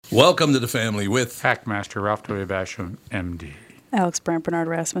Welcome to the family with Hackmaster Ralph W. Basham, M.D. Alex Brandt Bernard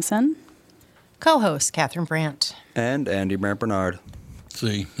Rasmussen. Co-host Catherine Brandt. And Andy Brandt Bernard.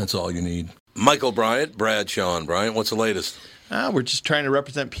 See, that's all you need. Michael Bryant, Brad Sean Bryant, what's the latest? We're just trying to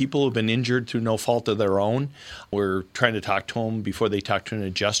represent people who've been injured through no fault of their own. We're trying to talk to them before they talk to an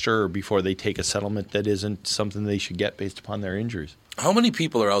adjuster or before they take a settlement that isn't something they should get based upon their injuries. How many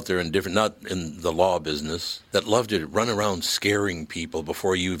people are out there not in the law business, that love to run around scaring people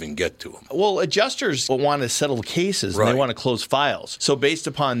before you even get to them? Well, adjusters want to settle cases and Right. they want to close files. So based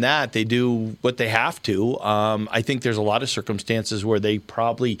upon that, they do what they have to. I think there's a lot of circumstances where they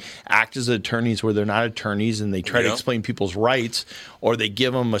probably act as attorneys where they're not attorneys and they try to explain people's rights, or they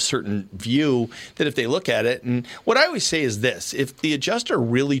give them a certain view that if they look at it. And what I always say is this: if the adjuster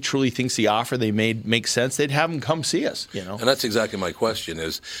really truly thinks the offer they made makes sense, they'd have them come see us. And that's exactly my question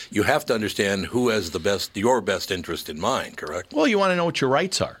is, you have to understand who has your best interest in mind, correct? Well, you want to know what your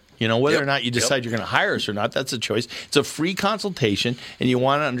rights are. Whether or not you decide you're going to hire us or not, that's a choice. It's a free consultation, and you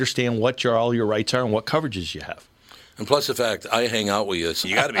want to understand what all your rights are and what coverages you have. And plus the fact I hang out with you, so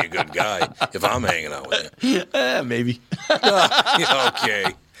you got to be a good guy if I'm hanging out with you. Maybe. Okay.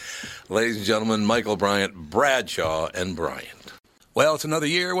 Ladies and gentlemen, Michael Bryant, Bradshaw, and Bryant. Well, it's another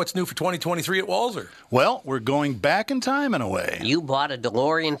year. What's new for 2023 at Walzer? Well, we're going back in time in a way. You bought a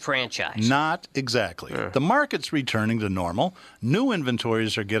DeLorean franchise. Not exactly. The market's returning to normal. New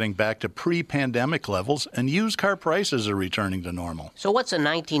inventories are getting back to pre-pandemic levels, and used car prices are returning to normal. So what's a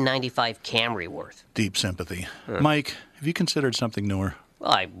 1995 Camry worth? Deep sympathy. Mike, have you considered something newer?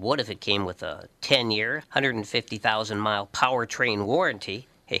 Well, I would if it came with a 10-year, 150,000-mile powertrain warranty.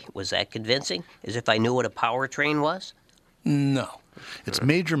 Hey, was that convincing? As if I knew what a powertrain was? No. It's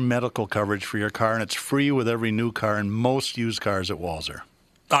major medical coverage for your car, and it's free with every new car and most used cars at Walzer.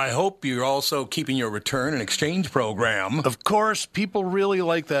 I hope you're also keeping your return and exchange program. Of course, people really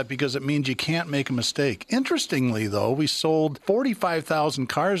like that because it means you can't make a mistake. Interestingly, though, we sold 45,000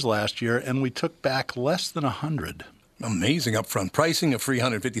 cars last year, and we took back less than 100. Amazing upfront pricing, a free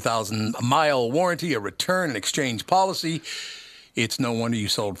 150,000-mile warranty, a return and exchange policy. It's no wonder you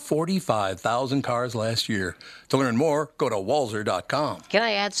sold 45,000 cars last year. To learn more, go to walzer.com. Can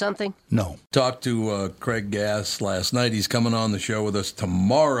I add something? No. Talked to Craig Gass last night. He's coming on the show with us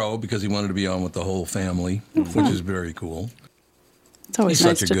tomorrow because he wanted to be on with the whole family, which is very cool. It's always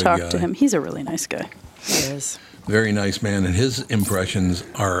nice to talk to him. He's a really nice guy. He is. Very nice man, and his impressions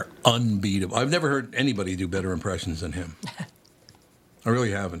are unbeatable. I've never heard anybody do better impressions than him. I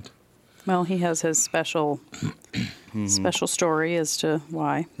really haven't. Well, he has his special story as to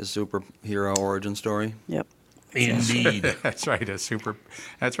why. His superhero origin story. Yep. Indeed. That's right. That's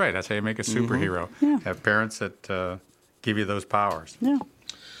right. That's how you make a superhero. Yeah. Have parents that give you those powers. Yeah.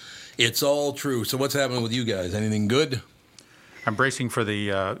 It's all true. So what's happening with you guys? Anything good? I'm bracing for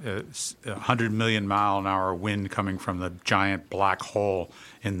the 100 million mile an hour wind coming from the giant black hole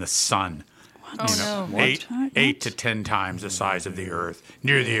in the sun. Oh, no. 8 to 10 times the size of the Earth,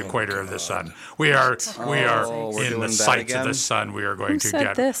 near the equator of the sun. We are in the sights of the sun. We are going to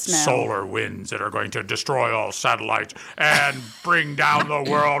get solar winds that are going to destroy all satellites and bring down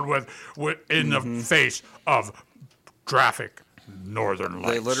the world in the face of traffic. Northern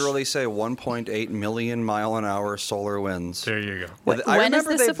lights. They literally say 1.8 million mile an hour solar winds. There you go. When is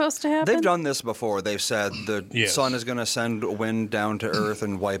this supposed to happen? They've done this before. They've said the sun is going to send wind down to Earth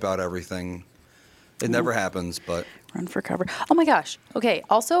and wipe out everything. It never happens, but... Run for cover. Oh, my gosh. Okay,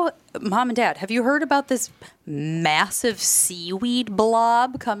 also, Mom and Dad, have you heard about this massive seaweed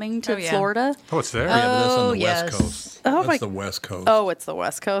blob coming to Florida? Oh, it's there? Yeah, but that's on the West Coast. That's the West Coast. Oh, it's the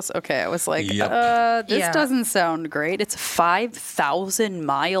West Coast? Okay, I was like, this doesn't sound great. It's 5,000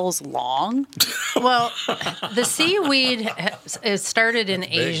 miles long. Well, the seaweed is started in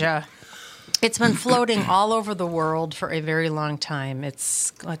Asia. It's been floating all over the world for a very long time.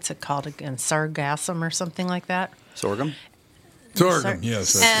 It's, what's it called again? Sargassum or something like that? Sorghum? Sorghum,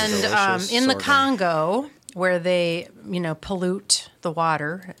 yes. And in the Congo, where they, pollute the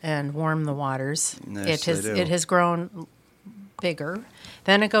water and warm the waters, it has grown bigger.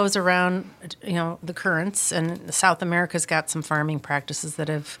 Then it goes around, the currents, and South America's got some farming practices that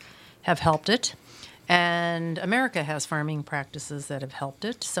have helped it. And America has farming practices that have helped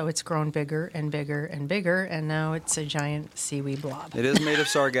it, so it's grown bigger and bigger and bigger, and now it's a giant seaweed blob. It is made of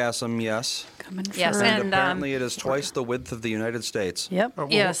sargassum, yes. Yes, and apparently it is twice the width of the United States. Yep.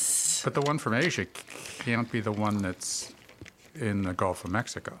 Yes. But the one from Asia can't be the one that's in the Gulf of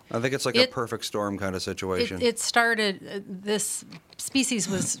Mexico. I think it's like a perfect storm kind of situation. It started, this species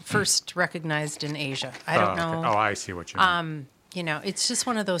was first recognized in Asia. I don't know. Okay. Oh, I see what you mean. It's just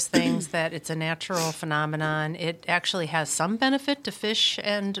one of those things that it's a natural phenomenon. It actually has some benefit to fish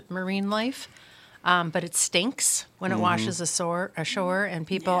and marine life, but it stinks when it washes ashore, and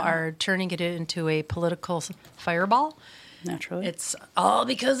people are turning it into a political fireball. Naturally. It's all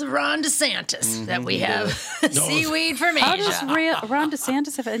because of Ron DeSantis that we have seaweed from Asia. How does Ron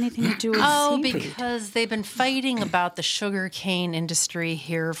DeSantis have anything to do with seaweed? Because they've been fighting about the sugarcane industry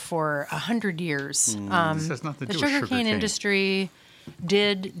here for 100 years. This has nothing to do with the sugarcane industry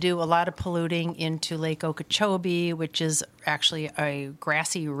did do a lot of polluting into Lake Okeechobee, which is actually a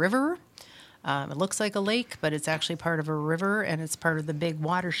grassy river. It looks like a lake, but it's actually part of a river, and it's part of the big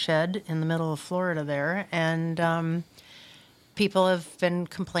watershed in the middle of Florida there. And people have been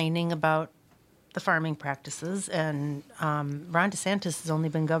complaining about the farming practices, and Ron DeSantis has only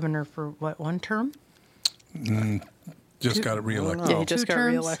been governor for, one term? Just got reelected. Yeah, he just got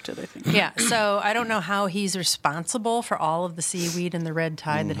reelected, I think. Yeah, so I don't know how he's responsible for all of the seaweed and the red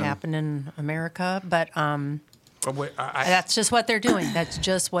tide that happened in America, but that's just what they're doing. That's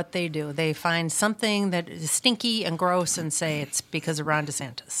just what they do. They find something that is stinky and gross and say it's because of Ron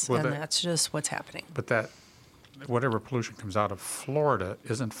DeSantis, that's just what's happening. But whatever pollution comes out of Florida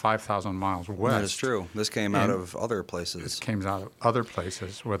isn't 5,000 miles west. That is true. This came out of other places. It came out of other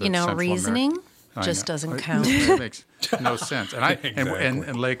places, whether it's Central reasoning America. just doesn't count. It makes no sense. And Exactly.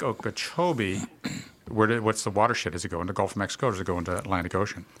 and Lake Okeechobee, what's the watershed? Does it go into Gulf of Mexico or does it go into Atlantic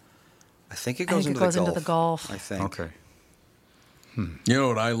Ocean? I think it goes into the Gulf. I think. Okay. You know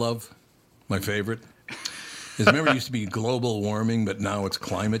what I love? My favorite? Is remember it used to be global warming, but now it's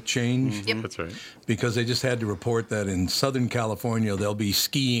climate change. Yep. That's right. Because they just had to report that in Southern California, they'll be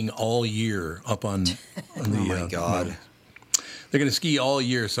skiing all year up on the... Oh, my God. They're going to ski all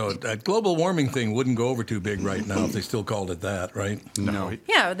year, so that global warming thing wouldn't go over too big right now if they still called it that, right? No.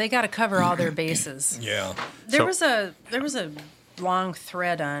 Yeah, they got to cover all their bases. Yeah. There was a long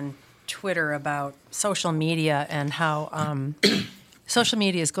thread on Twitter about social media and how social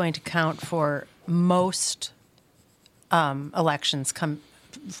media is going to count for most elections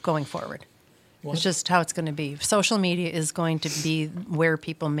going forward. What? It's just how it's going to be. Social media is going to be where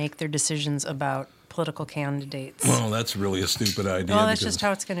people make their decisions about political candidates. Well, that's really a stupid idea. Well, that's just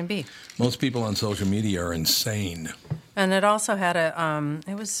how it's going to be. Most people on social media are insane. And it also had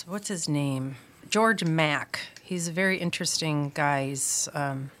what's his name? George Mack. He's a very interesting guy. He's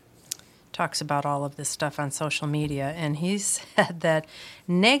talks about all of this stuff on social media, and he said that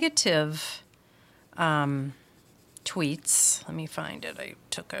negative tweets, let me find it, I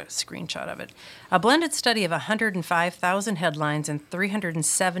took a screenshot of it. A blended study of 105,000 headlines and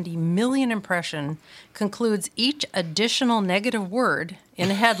 370 million impressions concludes each additional negative word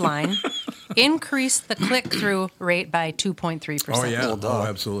in a headline increased the click-through rate by 2.3%. Oh, yeah. Oh,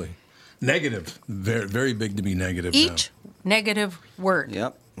 absolutely. Negative. Very, very big to be negative each negative word.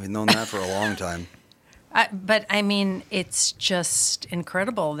 Yep. We've known that for a long time. But, I mean, it's just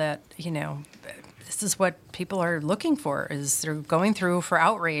incredible that, this is what people are looking for, is they're going through for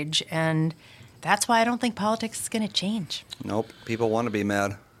outrage, and that's why I don't think politics is going to change. Nope. People want to be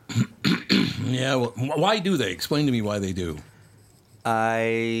mad. Yeah, well, why do they? Explain to me why they do.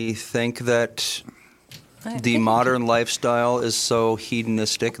 I think that the modern lifestyle is so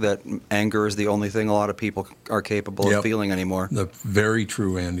hedonistic that anger is the only thing a lot of people are capable of feeling anymore. Very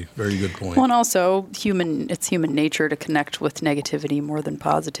true, Andy. Very good point. Well, and also, it's human nature to connect with negativity more than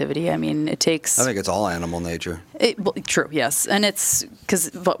positivity. I mean, it takes... I think it's all animal nature. True, yes. And it's... Because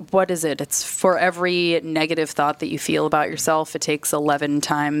what is it? It's for every negative thought that you feel about yourself, it takes 11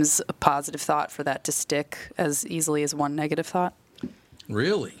 times a positive thought for that to stick as easily as one negative thought.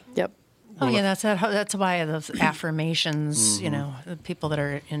 Really? Yep. Oh, yeah, that's why those affirmations, the people that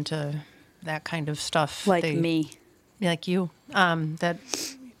are into that kind of stuff. Like me. Like you.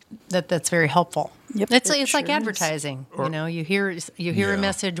 That's very helpful. Yep, it's like advertising. You hear a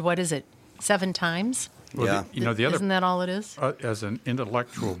message, what is it, 7 times? Well, yeah. The other, isn't that all it is? As an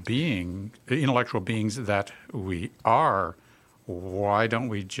intellectual beings that we are, why don't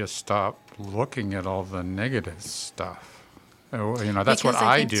we just stop looking at all the negative stuff? That's what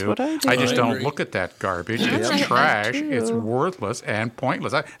I do. I just don't look at that garbage. It's trash. It's worthless and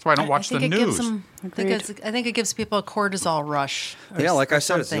pointless. That's why I don't watch the news. I think it gives people a cortisol rush. Yeah, like I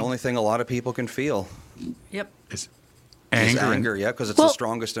said, it's the only thing a lot of people can feel. Yep. It's anger, because it's the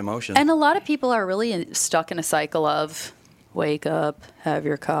strongest emotion. And a lot of people are really stuck in a cycle of wake up, have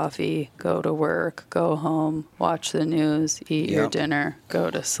your coffee, go to work, go home, watch the news, eat your dinner, go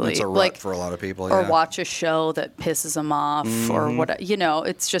to sleep. It's a rut for a lot of people, Or watch a show that pisses them off or what,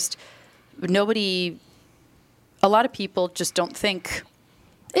 it's just a lot of people just don't think,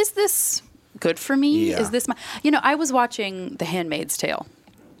 is this good for me? Yeah. Is this my... I was watching The Handmaid's Tale.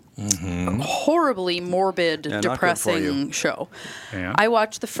 A horribly morbid, depressing show. Yeah. I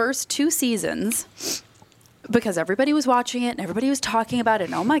watched the first 2 seasons because everybody was watching it and everybody was talking about it.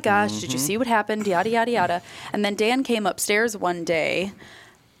 And oh my gosh, did you see what happened? Yada, yada, yada. And then Dan came upstairs one day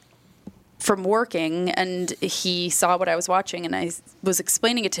from working and he saw what I was watching and I was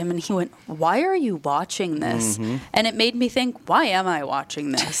explaining it to him and he went, "Why are you watching this?" And it made me think, why am I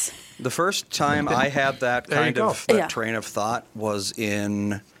watching this? The first time I had that kind of train of thought was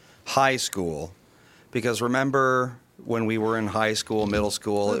in high school. Because remember when we were in high school, middle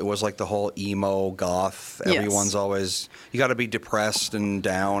school, it was like the whole emo, goth, everyone's always, you got to be depressed and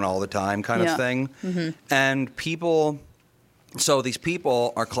down all the time kind of thing. And these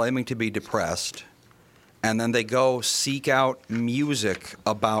people are claiming to be depressed, and then they go seek out music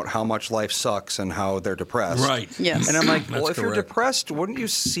about how much life sucks and how they're depressed. Right. Yes. And I'm like, well, That's if you're correct. depressed, wouldn't you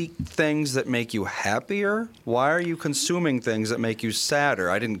seek things that make you happier? Why are you consuming things that make you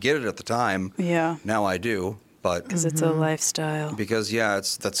sadder? I didn't get it at the time. Yeah. Now I do, but Because it's a lifestyle. because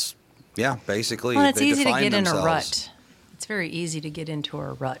basically Well, it's they easy to define get in a themselves. rut. It's very easy to get into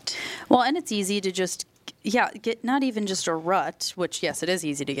a rut. Well, and it's easy to just, get not even just a rut, which, yes, it is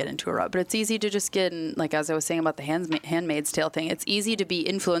easy to get into a rut, but it's easy to just get in, like as I was saying about the Handmaid's Tale thing, it's easy to be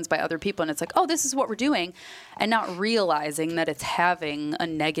influenced by other people, and it's like, oh, this is what we're doing, and not realizing that it's having a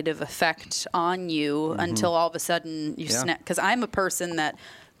negative effect on you until all of a sudden you snap. Because I'm a person that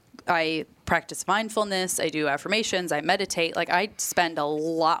I practice mindfulness, I do affirmations, I meditate. Like, I spend a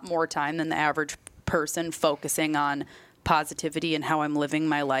lot more time than the average person focusing on positivity and how I'm living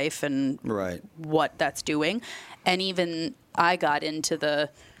my life and what that's doing. And even I got into the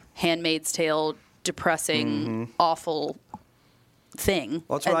Handmaid's Tale depressing, awful thing.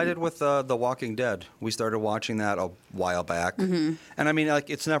 Well, that's what I did with The Walking Dead. We started watching that a while back. And I mean, like,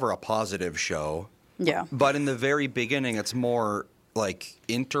 it's never a positive show. Yeah. But in the very beginning, it's more like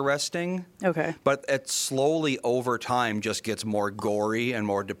interesting. Okay. But it slowly over time just gets more gory and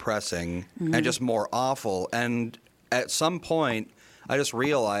more depressing and just more awful. And at some point, I just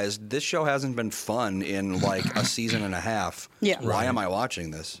realized this show hasn't been fun in like a season and a half. Yeah. Why am I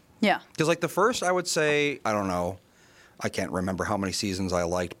watching this? Yeah. Because like the first, I would say, I don't know, I can't remember how many seasons I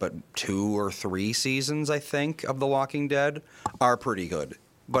liked, but 2 or 3 seasons, I think, of The Walking Dead are pretty good.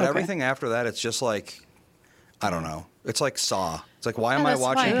 But everything after that, it's just like, I don't know. It's like Saw. It's like, why am I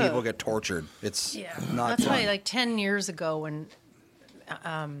watching people get tortured? It's not That's fun. why, like 10 years ago, when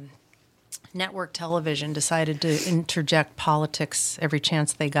network television decided to interject politics every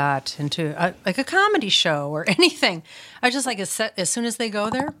chance they got into like a comedy show or anything, I just like as soon as they go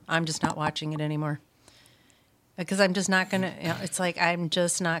there, I'm just not watching it anymore. Because I'm just not going to, it's like I'm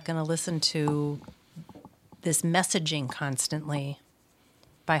just not going to listen to this messaging constantly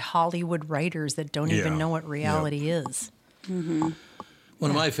by Hollywood writers that don't even know what reality is. Mm-hmm. One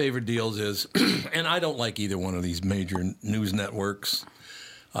of my favorite deals is, and I don't like either one of these major news networks.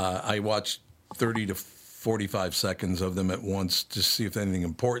 I watch 30 to 45 seconds of them at once to see if anything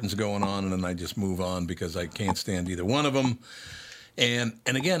important's going on, and then I just move on because I can't stand either one of them. And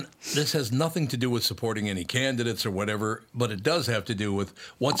again, this has nothing to do with supporting any candidates or whatever, but it does have to do with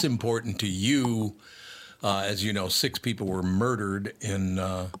what's important to you. As you know, 6 people were murdered in,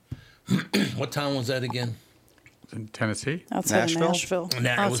 what town was that again? In Tennessee? Outside of Nashville.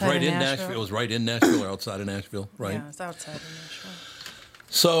 It was right in Nashville. It was right in Nashville or outside of Nashville, right? Yeah, it's outside of Nashville.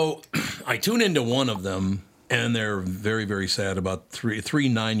 So I tune into one of them, and they're very, very sad about three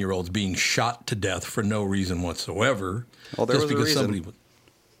 9-year-olds being shot to death for no reason whatsoever. Well, there was a reason.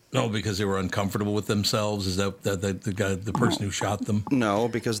 Because they were uncomfortable with themselves? Is that the person who shot them? No,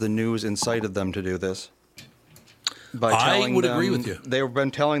 because the news incited them to do this. By I would agree with you. They've been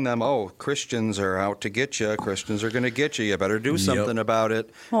telling them, oh, Christians are out to get you. Christians are going to get you. You better do something about it.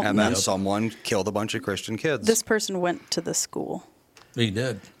 Well, and then someone killed a bunch of Christian kids. This person went to the school. He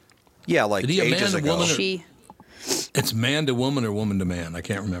did. Yeah, like Did he a ages man, ago. woman, She. It's man to woman or woman to man. I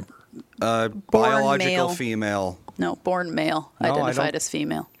can't remember. Biological male. female. No, born male, No, I identified don't- as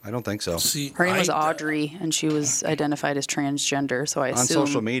female. I don't think so. See, Her name was Audrey, and she was identified as transgender. So I On assume.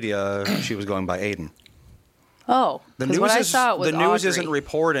 social media, she was going by Aiden. Oh, The because news what I is saw it was the news Audrey. isn't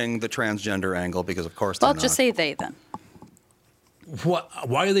reporting the transgender angle because, of course, Well, they're just not. say they then.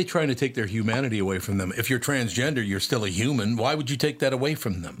 Why are they trying to take their humanity away from them? If you're transgender, you're still a human. Why would you take that away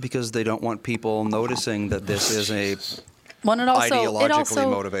from them? Because they don't want people noticing that this is a Well, it ideologically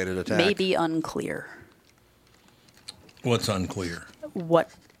motivated attack. may be unclear What's unclear?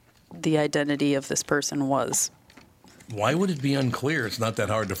 what the identity of this person was. Why would it be unclear? It's not that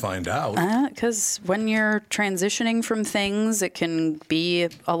hard to find out. Because when you're transitioning from things, it can be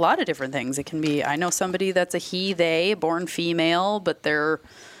a lot of different things. It can be, I know somebody that's a he, they, born female, but they're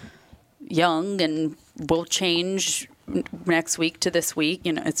young and will change next week to this week.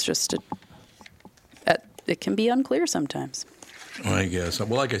 It's just, it can be unclear sometimes. I guess. Well,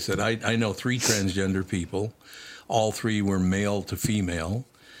 like I said, I know 3 transgender people. All 3 were male to female.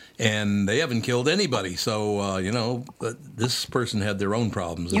 And they haven't killed anybody. So, this person had their own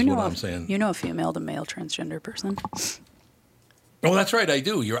problems, is what I'm saying. You know a female to male transgender person? Oh, that's right. I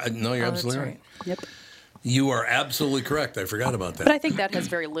do. You're absolutely right. Yep. You are absolutely correct. I forgot about that. But I think that has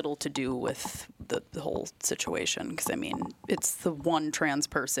very little to do with the whole situation. Because, it's the one trans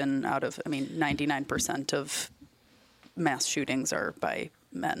person out of, 99% of mass shootings are by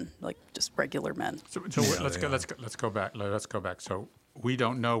men, like just regular men. So let's go back. So we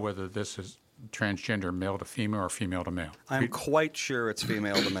don't know whether this is transgender male to female or female to male. I'm quite sure it's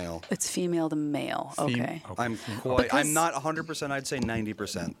female to male. It's female to male. Okay. I'm not 100%. I'd say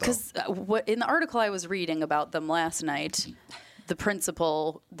 90%. Because in the article I was reading about them last night, the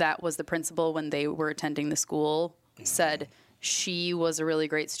principal when they were attending the school said she was a really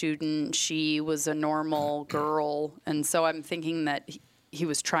great student. She was a normal girl, and so I'm thinking that he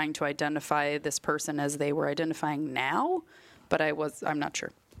was trying to identify this person as they were identifying now. But I'm not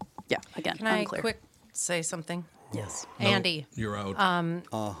sure. Yeah, again, Can unclear. I quick say something? Yes. Andy. You're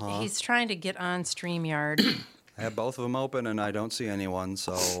out. He's trying to get on StreamYard. I have both of them open, and I don't see anyone,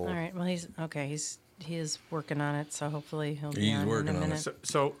 so... All right, well, he is working on it, so hopefully he'll be on in a minute.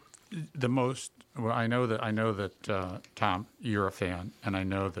 So I know that Tom, you're a fan, and I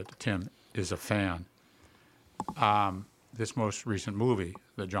know that Tim is a fan. This most recent movie,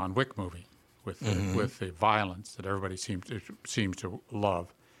 the John Wick movie, with the violence that everybody seems to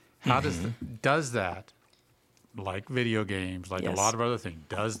love. How does that, like video games, like a lot of other things,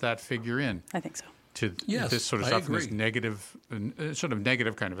 does that figure in? I think so. To this sort of stuff, this negative kind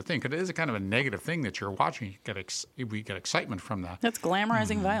of a thing. Because it is a kind of a negative thing that you're watching. We get excitement from that. That's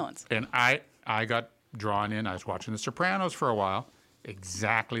glamorizing violence. And I got drawn in. I was watching The Sopranos for a while,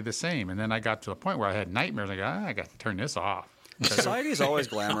 exactly the same. And then I got to the point where I had nightmares. I got to turn this off. Society's always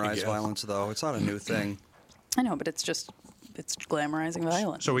glamorized violence, though. It's not a new thing. I know, but it's glamorizing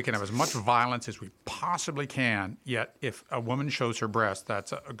violence. So we can have as much violence as we possibly can, yet if a woman shows her breast,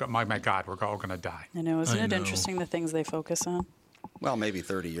 that's, my God, we're all going to die. I know. Isn't it interesting the things they focus on? Well, maybe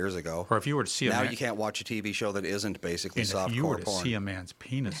 30 years ago. Or if you were to see now you can't watch a TV show that isn't basically softcore porn. If you were to see a man's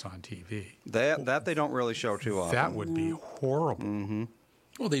penis on TV. That they don't really show too often. That would be horrible. Mm-hmm.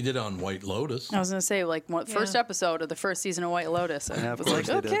 Well, they did on White Lotus. I was going to say, first episode of the first season of White Lotus. I was like,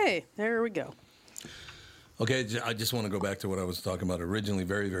 okay, there we go. Okay, I just want to go back to what I was talking about originally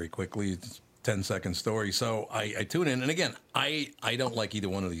very, very quickly. It's a 10-second story. So I tune in. And again, I don't like either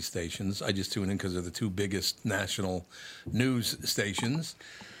one of these stations. I just tune in because they're the 2 biggest national news stations.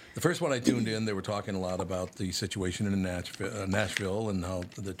 The first one I tuned in, they were talking a lot about the situation in Nashville and how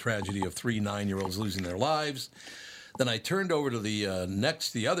the tragedy of 3 9-year-olds losing their lives. Then I turned over to the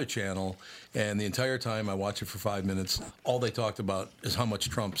other channel, and the entire time I watched it for 5 minutes, all they talked about is how much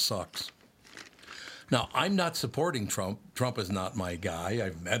Trump sucks. Now, I'm not supporting Trump. Trump is not my guy.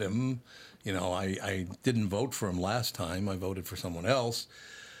 I've met him. I didn't vote for him last time. I voted for someone else.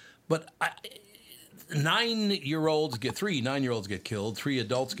 But 9-year-olds get 3 9-year-olds get killed, 3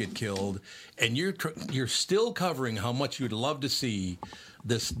 adults get killed, and you're still covering how much you'd love to see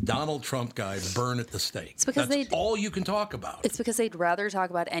this Donald Trump guy burn at the stake. It's because that's all you can talk about. It's because they'd rather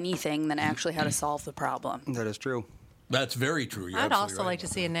talk about anything than actually how to solve the problem. That is true. That's very true. I'd also like to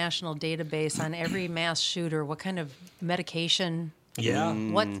see a national database on every mass shooter, what kind of medication,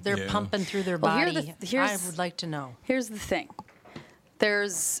 what they're pumping through their body. I would like to know. Here's the thing.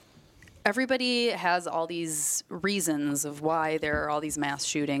 Everybody has all these reasons of why there are all these mass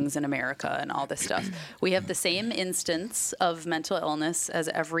shootings in America and all this stuff. We have the same instance of mental illness as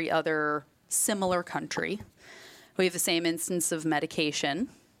every other similar country. We have the same instance of medication.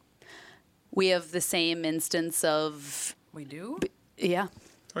 We have the same instance of... We do? Yeah.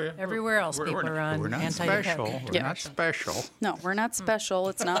 Oh, yeah. Everywhere else, people are on antidepressants. We're not special. No, we're not special.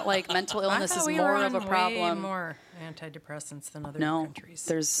 It's not like mental illness is more of a problem. Way more antidepressants than other countries.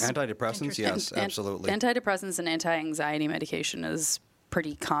 There's antidepressants, yes, absolutely. Antidepressants and anti-anxiety medication is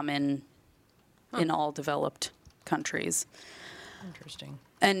pretty common in all developed countries. Interesting.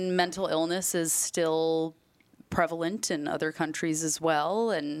 And mental illness is still prevalent in other countries as well,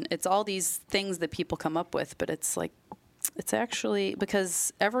 and it's all these things that people come up with, but it's actually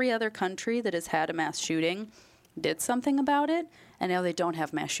because every other country that has had a mass shooting did something about it, and now they don't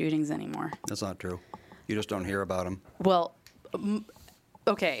have mass shootings anymore. That's not true. You just don't hear about them. Well,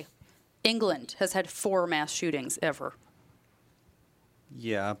 okay. England has had 4 mass shootings ever.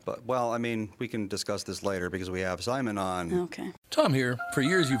 Yeah, but, well, I mean, we can discuss this later because we have Simon on. Okay. Tom here. For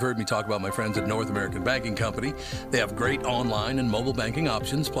years, you've heard me talk about my friends at North American Banking Company. They have great online and mobile banking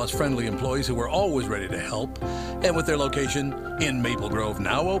options, plus friendly employees who are always ready to help. And with their location in Maple Grove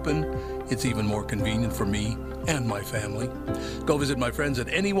now open, it's even more convenient for me and my family. Go visit my friends at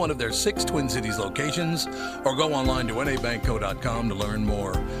any one of their 6 Twin Cities locations or go online to nabankco.com to learn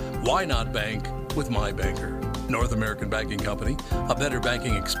more. Why not bank with my banker? North American Banking Company, a better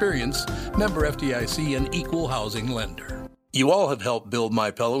banking experience, member FDIC, and equal housing lender. You all have helped build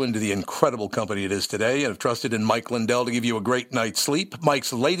My Pillow into the incredible company it is today and have trusted in Mike Lindell to give you a great night's sleep.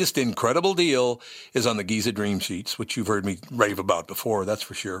 Mike's latest incredible deal is on the Giza Dream Sheets, which you've heard me rave about before, that's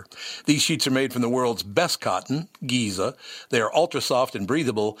for sure. These sheets are made from the world's best cotton, Giza. They are ultra soft and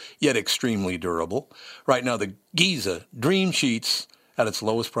breathable, yet extremely durable. Right now, the Giza Dream Sheets at its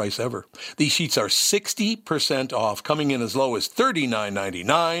lowest price ever. These sheets are 60% off, coming in as low as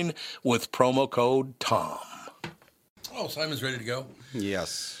 $39.99 with promo code TOM. Oh, Simon's ready to go?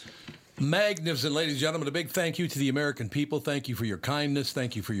 Yes. Magnificent, ladies and gentlemen. A big thank you to the American people. Thank you for your kindness.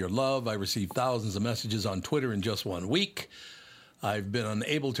 Thank you for your love. I received thousands of messages on Twitter in just 1 week. I've been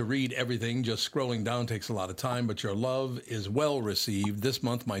unable to read everything. Just scrolling down takes a lot of time, but your love is well received. This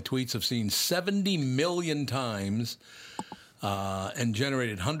month, my tweets have seen 70 million times and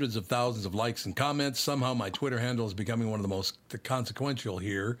generated hundreds of thousands of likes and comments. Somehow my Twitter handle is becoming one of the most consequential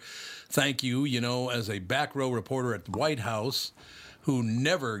here. Thank you. You know, as a back row reporter at the White House, who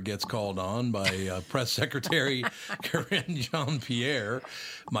never gets called on by Press Secretary Karine Jean-Pierre,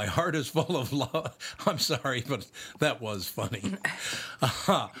 my heart is full of love. I'm sorry, but that was funny.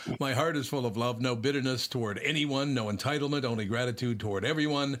 My heart is full of love, no bitterness toward anyone, no entitlement, only gratitude toward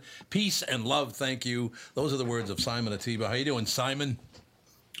everyone. Peace and love, thank you. Those are the words of Simon Ateba. How you doing, Simon?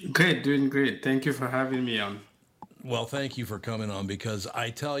 Great, doing great. Thank you for having me on. Well, thank you for coming on, because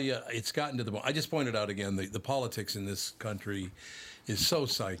I tell you, it's gotten to the point. I just pointed out again, the politics in this country is so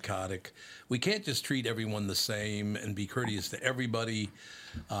psychotic. We can't just treat everyone the same and be courteous to everybody.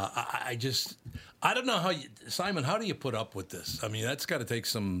 I don't know how Simon, how do you put up with this? I mean, that's got to take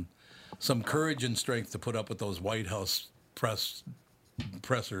some courage and strength to put up with those White House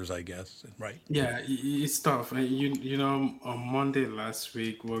pressers, I guess, right? Yeah, it's tough. And you know, on Monday last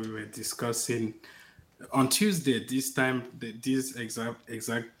week, what we were discussing, on Tuesday, this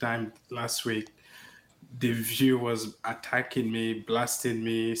exact time last week, The View was attacking me, blasting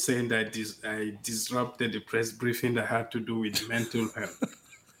me, saying that I disrupted the press briefing that had to do with mental health.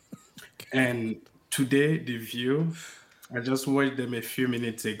 And today, The View, I just watched them a few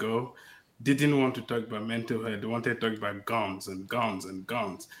minutes ago, didn't want to talk about mental health. They wanted to talk about guns and guns and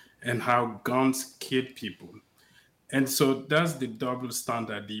guns and how guns kill people. And so that's the double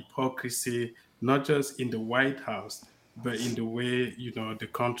standard, the hypocrisy, not just in the White House, but in the way, you know, the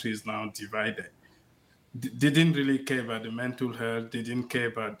country is now divided. They didn't really care about the mental health. They didn't care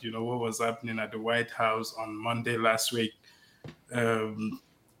about, you know, what was happening at the White House on Monday last week.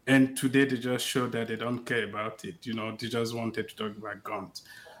 And today they just showed that they don't care about it. You know, they just wanted to talk about guns.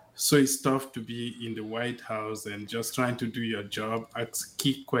 So it's tough to be in the White House and just trying to do your job, ask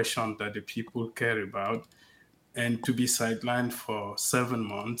key questions that the people care about, and to be sidelined for 7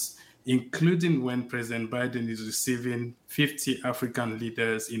 months, including when President Biden is receiving 50 African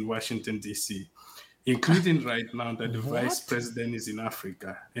leaders in Washington, D.C., including right now that the vice president is in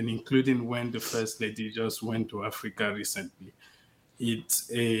Africa, and including when the first lady just went to Africa recently.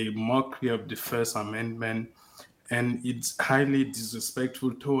 It's a mockery of the First Amendment, and it's highly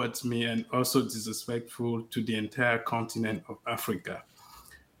disrespectful towards me and also disrespectful to the entire continent of Africa.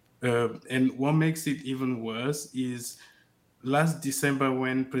 And what makes it even worse is last December,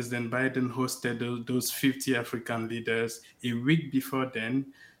 when President Biden hosted those 50 African leaders, a week before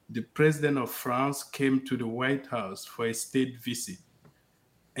then, the president of France came to the White House for a state visit.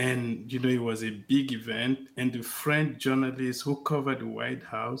 And, you know, it was a big event. And the French journalists who covered the White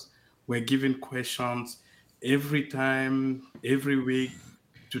House were given questions every time, every week,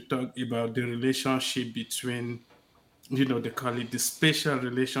 to talk about the relationship between, you know, they call it the special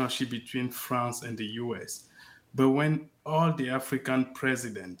relationship between France and the US. But when all the African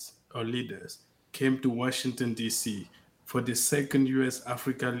presidents or leaders came to Washington, D.C. for the second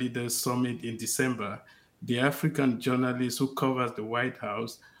US-Africa Leaders Summit in December, the African journalist who covers the White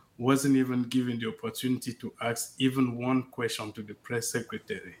House wasn't even given the opportunity to ask even one question to the press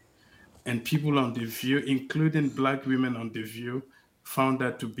secretary. And people on The View, including Black women on The View, found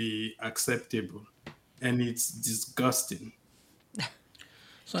that to be acceptable. And it's disgusting.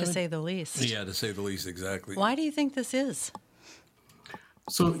 to say the least. Yeah, to say the least, exactly. Why do you think this is?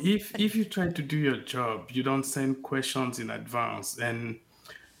 So if you try to do your job, you don't send questions in advance, and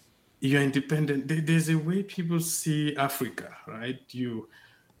you're independent. There's a way people see Africa, right? You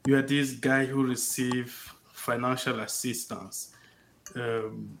are this guy who receive financial assistance,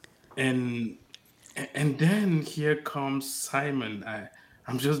 and then here comes Simon.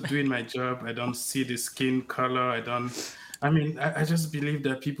 I'm just doing my job. I don't see the skin color. I just believe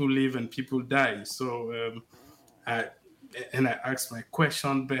that people live and people die. So I ask my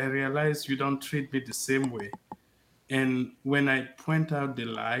question, but I realize you don't treat me the same way. And when I point out the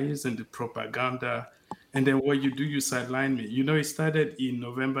lies and the propaganda, and then what you do, you sideline me. It started in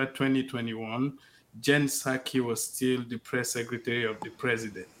November 2021. Jen Psaki was still the press secretary of the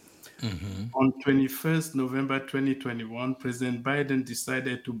president. Mm-hmm. On 21st November 2021, President Biden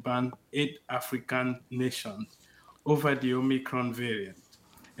decided to ban 8 African nations over the Omicron variant.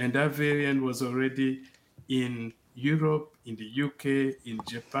 And that variant was already in Europe, in the UK, in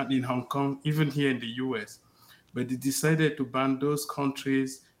Japan, in Hong Kong, even here in the US. But they decided to ban those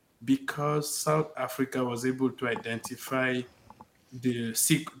countries because South Africa was able to identify to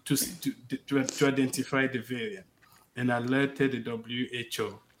identify the variant and alerted the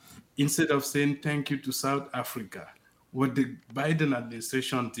WHO. Instead of saying thank you to South Africa, what the Biden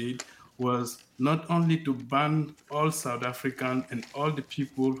administration did was not only to ban all South African and all the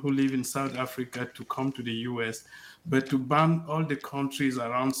people who live in South Africa to come to the US, but to ban all the countries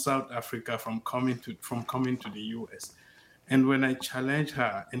around South Africa from coming to the US. And when I challenged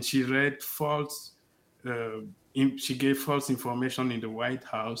her, and she read she gave false information in the White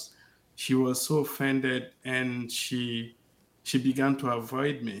House, she was so offended, and she began to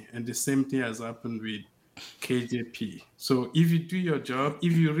avoid me. And the same thing has happened with KJP. So if you do your job,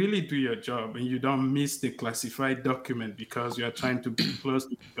 if you really do your job, and you don't miss the classified document because you are trying to be close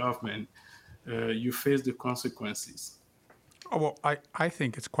to the government, you face the consequences. Oh, well, I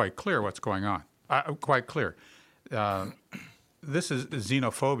think it's quite clear what's going on. Quite clear. This is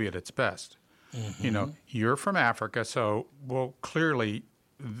xenophobia at its best. Mm-hmm. You're from Africa, so, well, clearly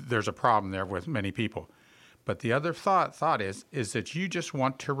there's a problem there with many people. But the other thought is that you just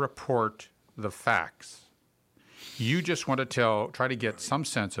want to report the facts. You just want to try to get some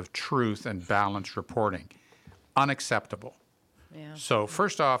sense of truth and balanced reporting. Unacceptable. Yeah. So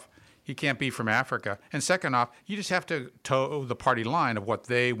first off, you can't be from Africa. And second off, you just have to toe the party line of what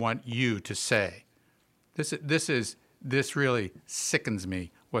they want you to say. This really sickens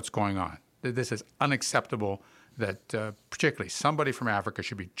me, what's going on. This is unacceptable that particularly somebody from Africa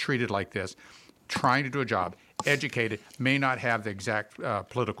should be treated like this, trying to do a job, educated, may not have the exact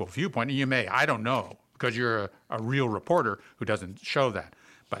political viewpoint. And you may, I don't know, because you're a real reporter who doesn't show that.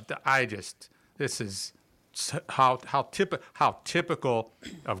 But this is how typical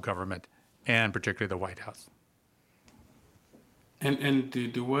of government, and particularly the White House. And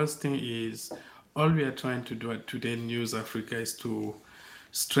the worst thing is, all we are trying to do at Today News Africa is to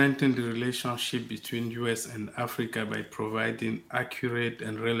strengthen the relationship between US and Africa by providing accurate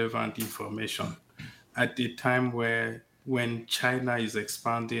and relevant information at a time when China is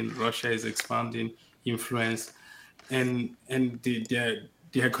expanding, Russia is expanding influence, and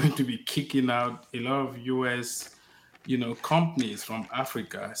they are going to be kicking out a lot of US companies from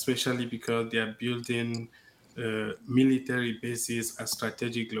Africa, especially because they are building military bases at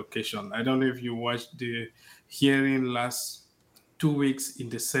strategic location. I don't know if you watched the hearing last 2 weeks in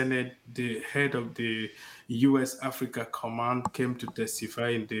the Senate. The head of the U.S. Africa Command came to testify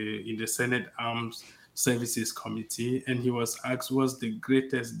in the Senate Armed Services Committee, and he was asked what's the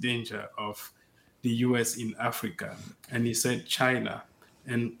greatest danger of the U.S. in Africa, and he said China,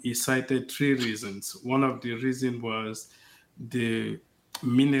 and he cited 3 reasons. One of the reasons was the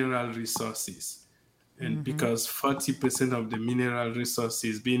mineral resources. And because 40% of the mineral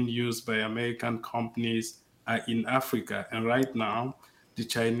resources being used by American companies are in Africa. And right now, the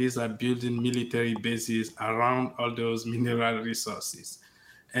Chinese are building military bases around all those mineral resources.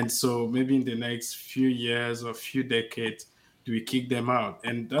 And so maybe in the next few years or few decades, do we kick them out?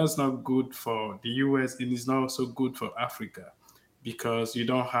 And that's not good for the US, and it's not also good for Africa because you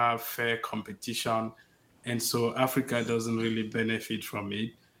don't have fair competition. And so Africa doesn't really benefit from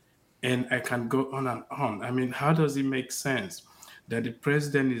it. And I can go on and on. I mean, how does it make sense that the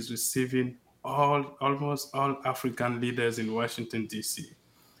president is receiving almost all African leaders in Washington, D.C.,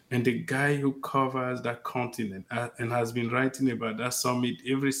 and the guy who covers that continent and has been writing about that summit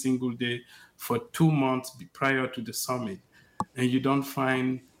every single day for 2 months prior to the summit, and you don't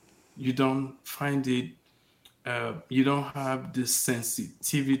have the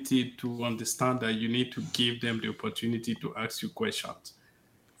sensitivity to understand that you need to give them the opportunity to ask you questions.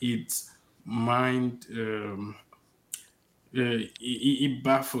 it's mind. It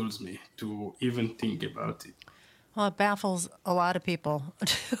baffles me to even think about it. Well, it baffles a lot of people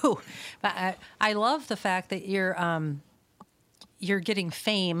too. But I love the fact that you're getting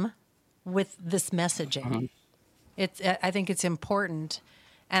fame with this messaging. I think it's important,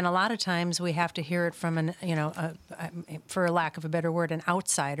 and a lot of times we have to hear it from for lack of a better word, an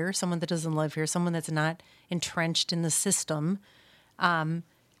outsider, someone that doesn't live here, someone that's not entrenched in the system,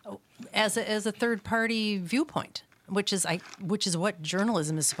 as a third party viewpoint, which is what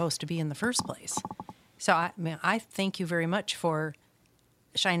journalism is supposed to be in the first place. So I thank you very much for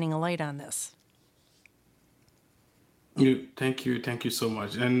shining a light on this. Thank you so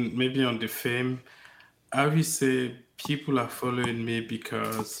much. And maybe on the fame, I would say people are following me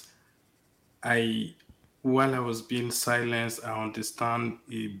because while I was being silenced, I understand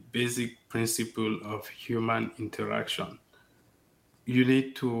a basic principle of human interaction. You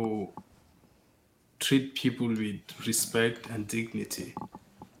need to treat people with respect and dignity.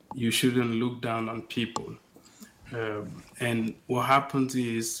 You shouldn't look down on people. And what happens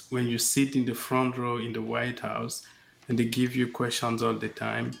is when you sit in the front row in the White House and they give you questions all the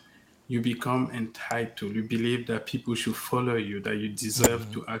time, you become entitled. You believe that people should follow you, that you deserve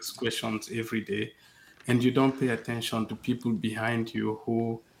to ask questions every day. And you don't pay attention to people behind you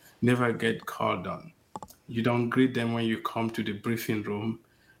who never get called on. You don't greet them when you come to the briefing room.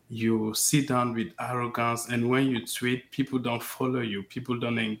 You sit down with arrogance, and when you tweet, people don't follow you. People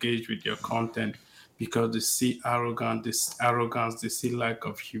don't engage with your content because they see arrogance, they see lack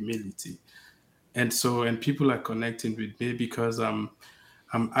of humility. And people are connecting with me because I'm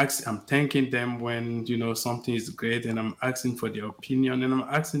thanking them when something is great, and I'm asking for their opinion, and I'm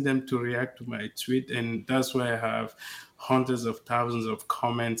asking them to react to my tweet, and that's why I have hundreds of thousands of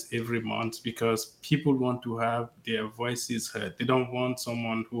comments every month, because people want to have their voices heard. They don't want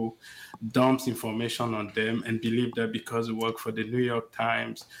someone who dumps information on them and believe that because they work for the New York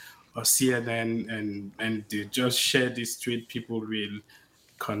Times or CNN and they just share this tweet, people will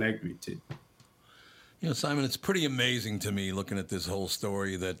connect with it. Simon, it's pretty amazing to me looking at this whole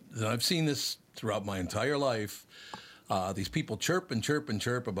story that I've seen this throughout my entire life. These people chirp and chirp and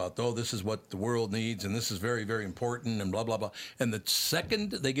chirp about, this is what the world needs, and this is very, very important, and blah, blah, blah. And the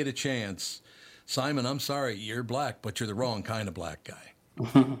second they get a chance, Simon, I'm sorry, you're black, but you're the wrong kind of black guy.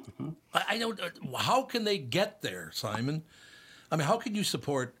 I don't. How can they get there, Simon? I mean, how can you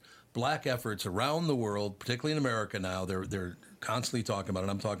support black efforts around the world, particularly in America now? They're constantly talking about it.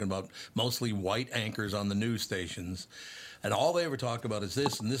 I'm talking about mostly white anchors on the news stations. And all they ever talk about is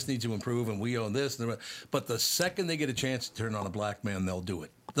this, and this needs to improve, and we own this. But the second they get a chance to turn on a black man, they'll do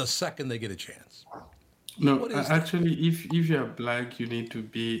it. The second they get a chance. No, actually, if you're black, you need to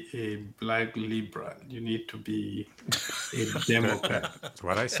be a black liberal. You need to be a Democrat. That's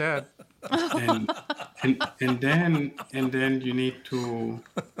what I said. And then you need to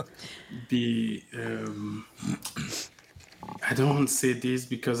be. I don't want to say this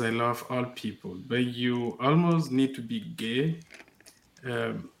because I love all people, but you almost need to be gay.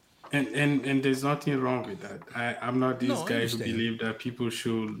 And there's nothing wrong with that. I'm not this guy who believe that people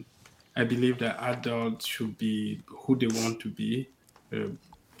should. I believe that adults should be who they want to be,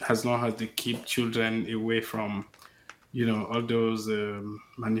 as long as they keep children away from, all those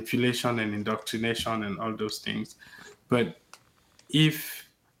manipulation and indoctrination and all those things. But if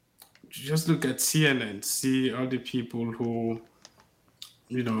just look at CNN, see all the people who,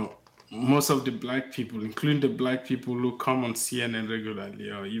 most of the black people, including the black people who come on CNN regularly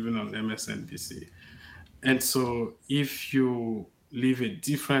or even on MSNBC. And so if you live a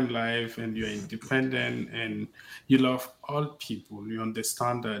different life and you're independent and you love all people, you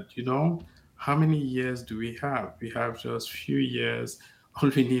understand that, how many years do we have? We have just few years. All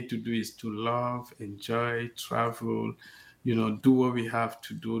we need to do is to love, enjoy, travel, do what we have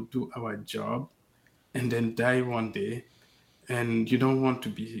to do our job, and then die one day. And you don't want to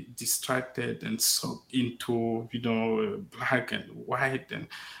be distracted and sucked into, black and white. And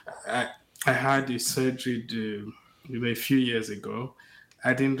I had a surgery a few years ago.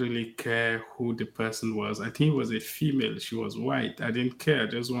 I didn't really care who the person was. I think it was a female. She was white. I didn't care. I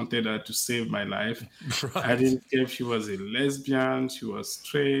just wanted her to save my life. Right. I didn't care if she was a lesbian, she was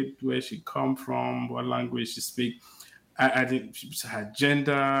straight, where she come from, what language she speak. I didn't, her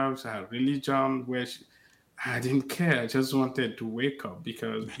gender, her religion, I didn't care. I just wanted to wake up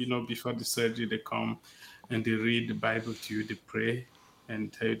because, before the surgery, they come and they read the Bible to you, they pray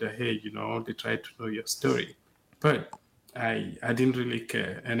and tell you that, hey, they try to know your story. But I didn't really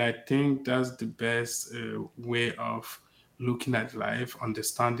care. And I think that's the best way of looking at life,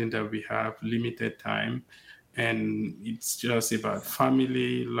 understanding that we have limited time And it's just about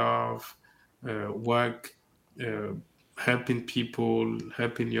family, love, work, helping people,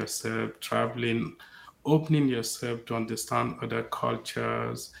 helping yourself, traveling, opening yourself to understand other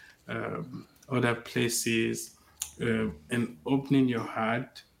cultures, other places, and opening your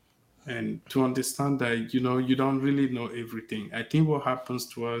heart and to understand that, you don't really know everything. I think what happens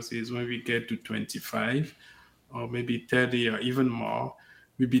to us is when we get to 25 or maybe 30 or even more,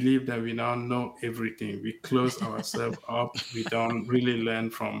 we believe that we now know everything. We close ourselves up. We don't really learn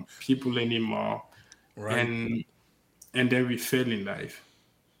from people anymore. Right. And then we fail in life.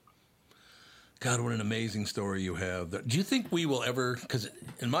 God, what an amazing story you have. Do you think we will ever, because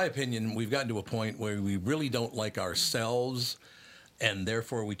in my opinion, we've gotten to a point where we really don't like ourselves and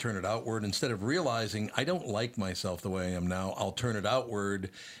therefore we turn it outward instead of realizing I don't like myself the way I am now. I'll turn it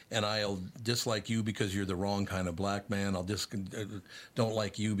outward and I'll dislike you because you're the wrong kind of black man. I'll just don't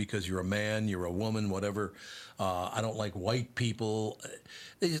like you because you're a man, you're a woman, whatever. I don't like white people.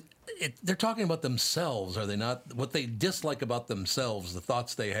 They're talking about themselves, are they not? What they dislike about themselves, the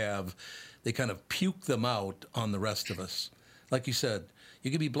thoughts they have, they kind of puke them out on the rest of us. Like you said,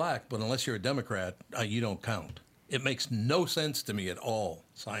 you can be black, but unless you're a Democrat, you don't count. It makes no sense to me at all,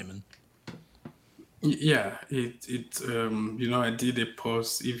 Simon. Yeah, I did a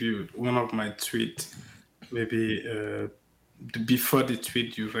post. One of my tweets, maybe before the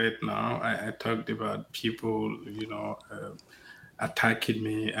tweet you read now, I talked about people, attacking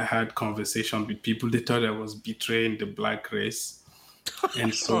me. I had conversation with people. They thought I was betraying the black race.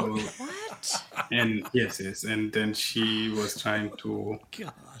 And so, what? And yes, and then she was trying to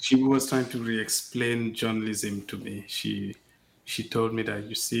re-explain journalism to me. She told me that,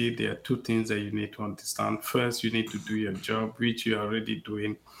 you see, there are two things that you need to understand. First, you need to do your job, which you are already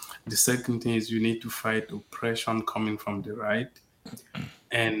doing. The second thing is you need to fight oppression coming from the right,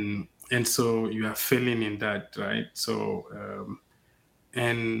 and so you are failing in that, right? So,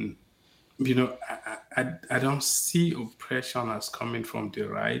 I don't see oppression as coming from the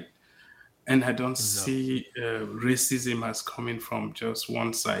right, and I don't see racism as coming from just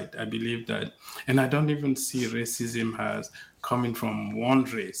one side. I believe that, and I don't even see racism as coming from one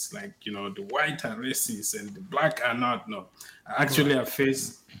race, like, the white are racist and the black are not. No, actually, I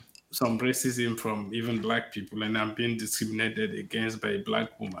face some racism from even black people, and I'm being discriminated against by a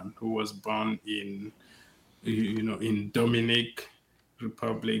black woman who was born in Dominic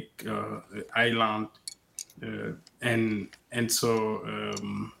Republic Island, and so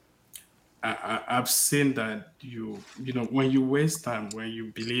I've seen that when you waste time, when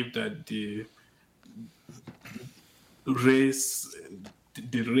you believe that the race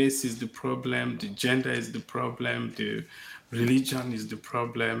is the problem, the gender is the problem, the religion is the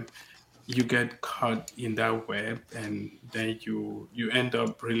problem, you get caught in that web, and then you end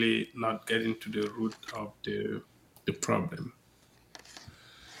up really not getting to the root of the problem.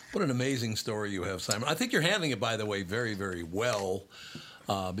 What an amazing story you have, Simon. I think you're handling it, by the way, very, very well,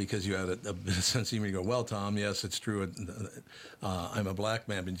 because you had a sense of humor. You go, well, Tom, yes, it's true. I'm a black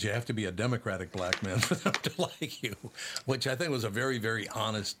man, but you have to be a Democratic black man for them to like you, which I think was a very, very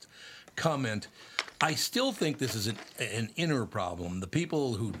honest comment. I still think this is an inner problem. The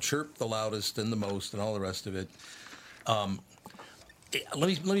people who chirp the loudest and the most and all the rest of it.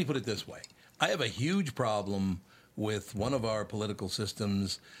 Let me put it this way. I have a huge problem with one of our political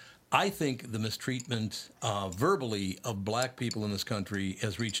systems. I think the mistreatment verbally of black people in this country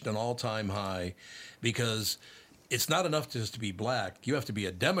has reached an all-time high, because it's not enough just to be black. You have to be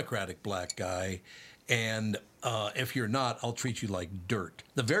a Democratic black guy, and if you're not, I'll treat you like dirt.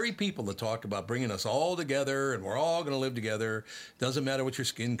 The very people that talk about bringing us all together and we're all going to live together, doesn't matter what your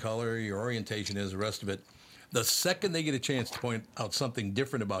skin color, your orientation is, the rest of it, the second they get a chance to point out something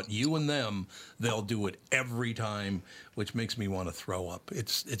different about you and them, they'll do it every time, which makes me want to throw up.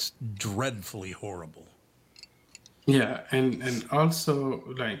 It's dreadfully horrible. Yeah, and also,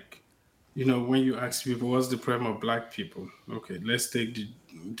 like, when you ask people what's the problem of black people, okay, let's take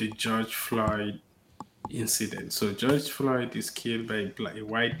the George Floyd incident. So George Floyd is killed by a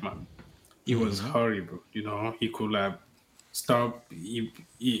white man. It was horrible. He could have stopped.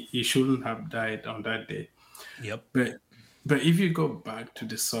 He shouldn't have died on that day. Yep. But if you go back to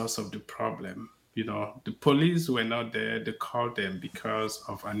the source of the problem, the police were not there. They called them because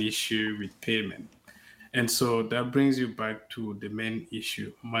of an issue with payment. And so that brings you back to the main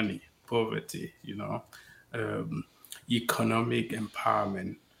issue: money, poverty, economic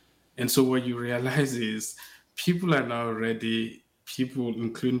empowerment. And so what you realize is people are now ready, people,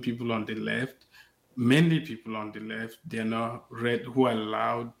 including people on the left, mainly people on the left, they're not ready, who are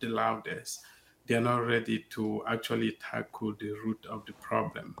the loudest. They're not ready to actually tackle the root of the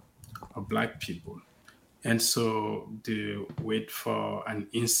problem of black people. And so they wait for an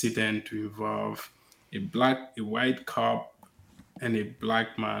incident to involve a white cop and a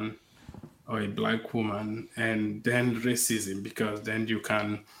black man or a black woman, and then racism, because then you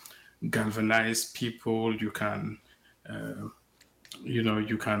can galvanize people, you can,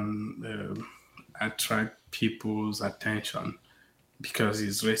 attract people's attention because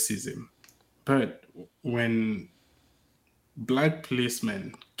it's racism. But when black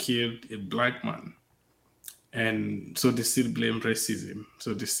policemen killed a black man, and so they still blame racism.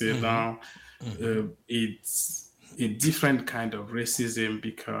 So they say now it's a different kind of racism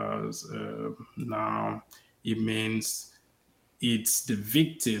because now it means it's the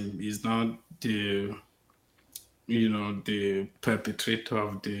victim is not the perpetrator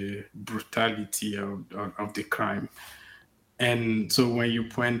of the brutality of the crime. And so when you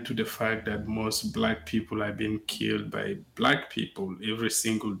point to the fact that most black people are being killed by black people every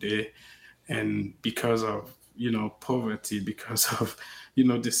single day, and because of poverty, because of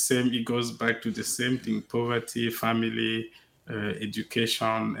it goes back to the same thing: poverty, family,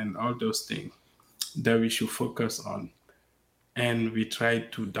 education, and all those things that we should focus on. And we try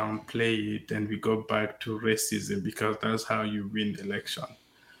to downplay it, and we go back to racism because that's how you win election.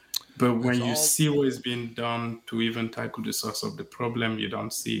 But when you see what is being done to even tackle the source of the problem, you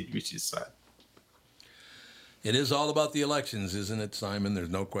don't see it, which is sad. It is all about the elections, isn't it, Simon? There's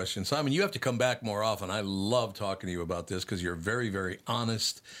no question. Simon, you have to come back more often. I love talking to you about this because you're very, very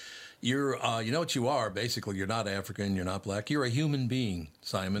honest. You're, you know what you are, basically. You're not African, you're not black. You're a human being,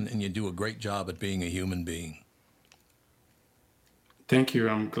 Simon, and you do a great job at being a human being. Thank you.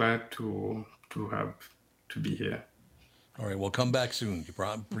 I'm glad to be here. All right, well, come back soon.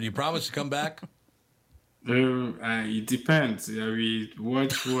 You promise to come back? It depends. We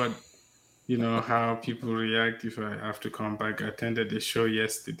watch how people react if I have to come back. I attended the show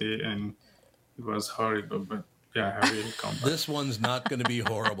yesterday, and it was horrible, but yeah, I will come back. This one's not going to be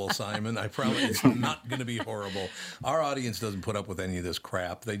horrible, Simon. I promise it's not going to be horrible. Our audience doesn't put up with any of this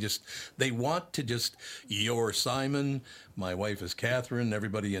crap. They want to just, you're Simon, my wife is Catherine,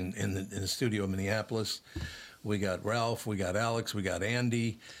 everybody in the studio in Minneapolis. We got Ralph, we got Alex, we got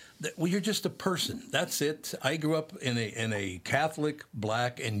Andy. Well, you're just a person. That's it. I grew up in a Catholic,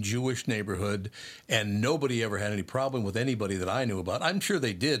 black, and Jewish neighborhood, and nobody ever had any problem with anybody that I knew about. I'm sure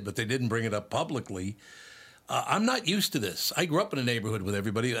they did, but they didn't bring it up publicly. I'm not used to this. I grew up in a neighborhood with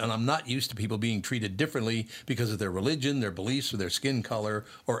everybody, and I'm not used to people being treated differently because of their religion, their beliefs, or their skin color,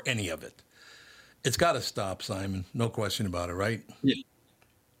 or any of it. It's got to stop, Simon. No question about it, right? Yeah.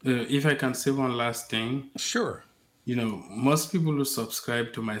 If I can say one last thing. Sure. Most people who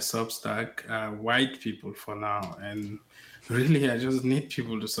subscribe to my Substack are white people for now. And really, I just need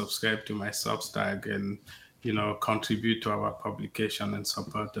people to subscribe to my Substack and, contribute to our publication and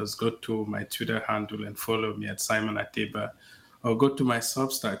support us. Go to my Twitter handle and follow me at Simon Ateba, or go to my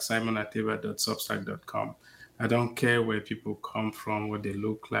Substack, simonateba.substack.com. I don't care where people come from, what they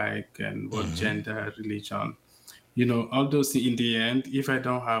look like, and what gender, religion. All those things. In the end, if I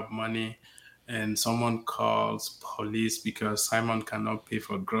don't have money and someone calls police because Simon cannot pay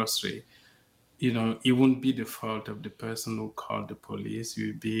for grocery, it won't be the fault of the person who called the police. It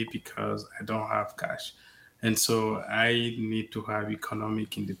will be because I don't have cash. And so I need to have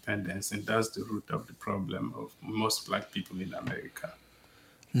economic independence, and that's the root of the problem of most black people in America.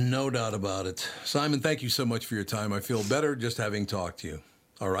 No doubt about it. Simon, thank you so much for your time. I feel better just having talked to you.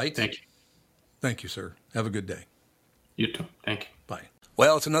 All right? Thank you. Thank you, sir. Have a good day. You too. Thank you. Bye.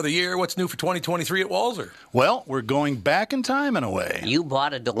 Well, it's another year. What's new for 2023 at Walzer? Well, we're going back in time in a way. You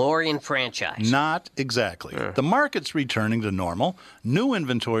bought a DeLorean franchise. Not exactly. The market's returning to normal. New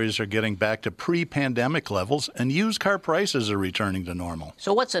inventories are getting back to pre-pandemic levels, and used car prices are returning to normal.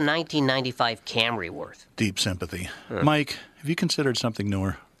 So what's a 1995 Camry worth? Deep sympathy. Mike, have you considered something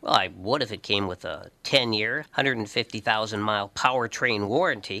newer? Well, I would if it came with a 10-year, 150,000-mile powertrain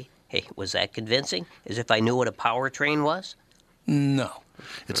warranty. Hey, was that convincing? As if I knew what a powertrain was? No.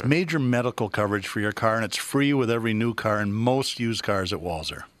 It's major medical coverage for your car, and it's free with every new car and most used cars at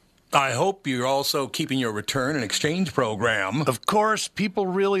Walzer. I hope you're also keeping your return and exchange program. Of course, people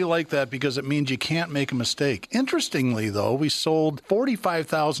really like that because it means you can't make a mistake. Interestingly, though, we sold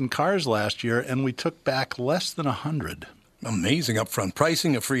 45,000 cars last year, and we took back less than 100. Amazing upfront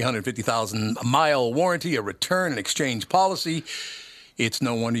pricing, a 350,000-mile warranty, a return and exchange policy. It's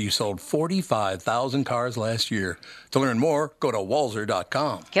no wonder you sold 45,000 cars last year. To learn more, go to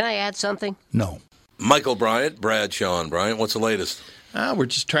walzer.com. Can I add something? No. Michael Bryant, Brad Sean. Bryant, what's the latest? We're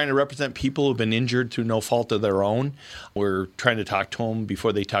just trying to represent people who've been injured through no fault of their own. We're trying to talk to them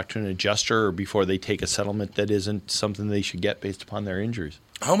before they talk to an adjuster or before they take a settlement that isn't something they should get based upon their injuries.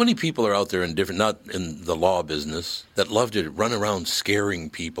 How many people are out there not in the law business, that love to run around scaring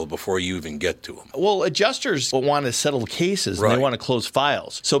people before you even get to them? Well, adjusters want to settle cases and they want to close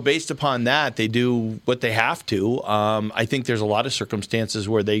files. So based upon that, they do what they have to. I think there's a lot of circumstances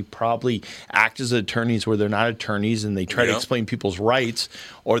where they probably act as attorneys where they're not attorneys, and they try to explain people's rights,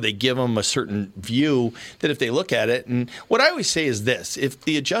 or they give them a certain view that if they look at it. And what I always say is this: if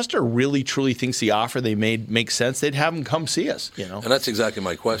the adjuster really truly thinks the offer they made makes sense, they'd have them come see us. And that's exactly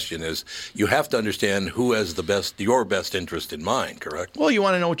my question is, you have to understand who has your best interest in mind, correct? Well, you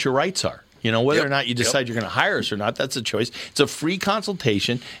want to know what your rights are. Whether or not you decide you're going to hire us or not, that's a choice. It's a free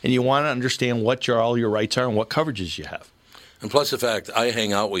consultation, and you want to understand what all your rights are and what coverages you have. And plus the fact I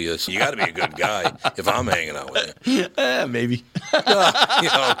hang out with you, so you got to be a good guy if I'm hanging out with you. Maybe.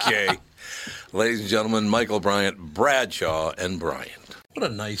 Okay. Ladies and gentlemen, Michael Bryant, Bradshaw, and Bryant. What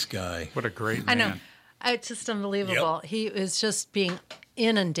a nice guy. What a great man. I know. It's just unbelievable. Yep. He is just being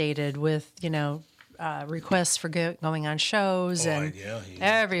inundated with, requests for going on shows, and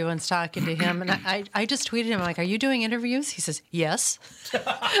everyone's talking to him. And I just tweeted him, like, "Are you doing interviews?" He says, "Yes." He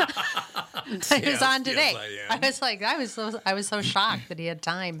was on today. Yes, I was so shocked that he had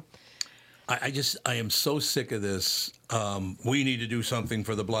time. I am so sick of this. We need to do something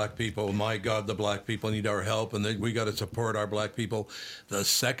for the black people. My God, the black people need our help, and we got to support our black people. The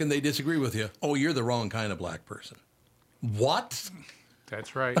second they disagree with you, you're the wrong kind of black person. What?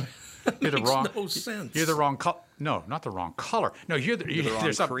 That's right. You're the wrong. No sense. You're the wrong color. No, not the wrong color. No, you're the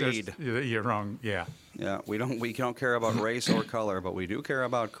wrong creed. You're wrong. Yeah. Yeah. We don't care about race or color, but we do care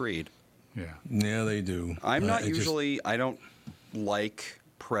about creed. Yeah. Yeah, they do. I'm not usually. I don't like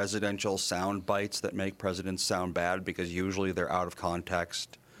presidential sound bites that make presidents sound bad, because usually they're out of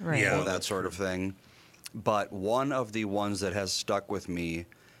context, or that sort of thing. But one of the ones that has stuck with me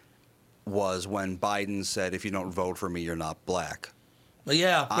was when Biden said, "If you don't vote for me, you're not black."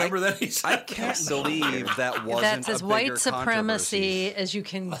 Yeah, remember that? I can't believe that wasn't That's as a white bigger supremacy as you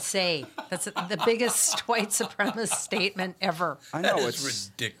can say. That's the biggest white supremacist statement ever. I know, it's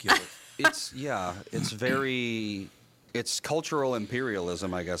ridiculous. It's cultural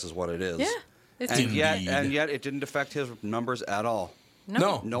imperialism, I guess, is what it is. Yeah, and yet it didn't affect his numbers at all.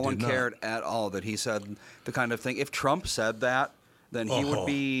 No one cared at all that he said the kind of thing. If Trump said that, then he would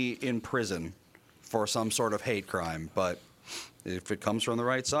be in prison for some sort of hate crime. But if it comes from the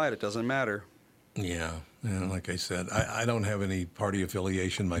right side, it doesn't matter. Yeah, like I said, I don't have any party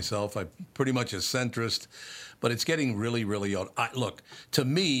affiliation myself. I'm pretty much a centrist, but it's getting really, really old. Look, to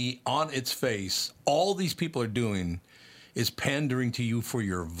me, on its face, all these people are doing is pandering to you for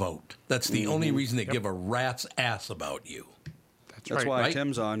your vote. That's the only reason they give a rat's ass about you. That's why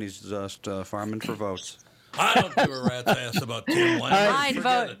Tim's on. He's just farming for votes. I don't give a rat's ass about Tim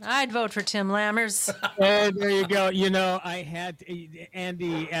Lammers. I'd vote for Tim Lammers. There you go.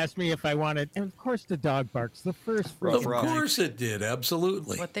 Andy asked me if I wanted, and of course the dog barks. The first Of course it did,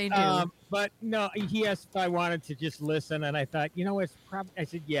 absolutely. What they do. But no, he asked if I wanted to just listen, and I thought, it's probably. I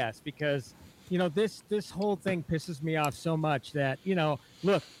said yes, because this whole thing pisses me off so much that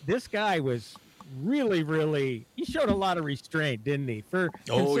look, this guy was really, really, he showed a lot of restraint, didn't he? For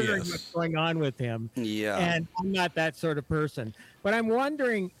considering what's going on with him. Yeah. And I'm not that sort of person. But I'm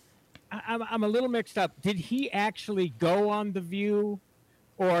wondering, I'm a little mixed up. Did he actually go on The View?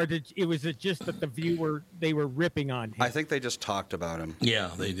 Or was it just that The View they were ripping on him? I think they just talked about him. Yeah,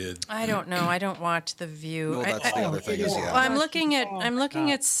 they did. I don't know. I don't watch The View. No, that's the other thing. Well, I'm looking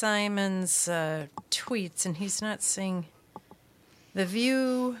at Simon's tweets, and he's not saying The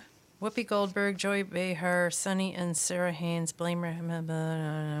View. Whoopi Goldberg, Joy Behar, Sonny and Sarah Haynes, blame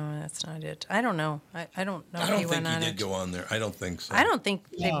no, that's not it. I don't know. I don't know. I don't think he did go on there. I don't think so. I don't think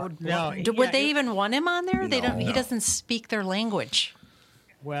they would. Would they even want him on there? They don't. He doesn't speak their language.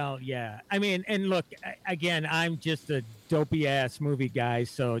 Well, yeah. I mean, and look, again, I'm just a dopey ass movie guy,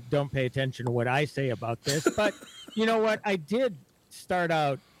 so don't pay attention to what I say about this. But you know what? I did start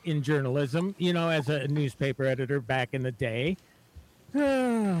out in journalism, as a newspaper editor back in the day.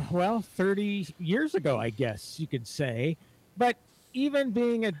 30 years ago, I guess you could say. But even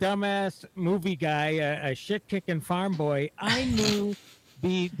being a dumbass movie guy, a shit-kicking farm boy, I knew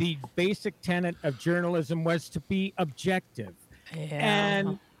the basic tenet of journalism was to be objective. Yeah.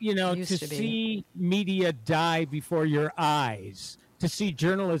 And, to see media die before your eyes, to see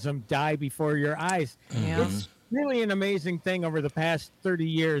journalism die before your eyes. Yeah. It's really an amazing thing over the past 30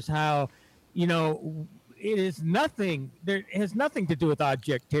 years how, it is nothing. It has nothing to do with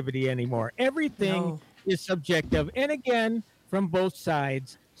objectivity anymore. Everything is subjective, and again, from both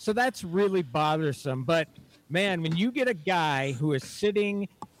sides. So that's really bothersome. But man, when you get a guy who is sitting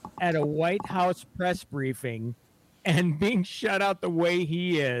at a White House press briefing and being shut out the way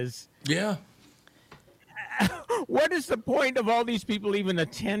he is. Yeah. What is the point of all these people even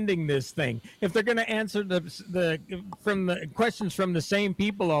attending this thing if they're going to answer the questions from the same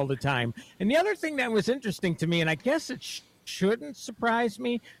people all the time? And the other thing that was interesting to me, and I guess it shouldn't surprise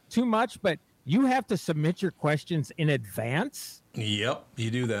me too much, but you have to submit your questions in advance. Yep,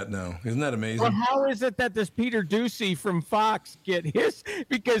 you do that now. Isn't that amazing? Well, how is it that this Peter Ducey from Fox get his?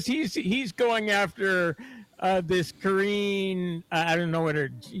 Because he's going after this Korean, I don't know what her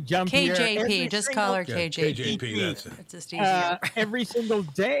jump KJP. Just call her KJP. KJP, that's it. It's just easier. Every single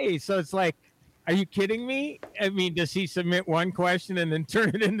day. So it's like, are you kidding me? I mean, does he submit one question and then turn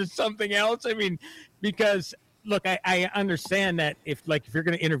it into something else? I mean, because look, I understand that if you're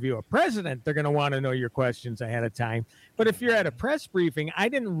going to interview a president, they're going to want to know your questions ahead of time. But if you're at a press briefing, I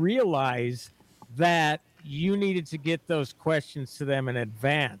didn't realize that you needed to get those questions to them in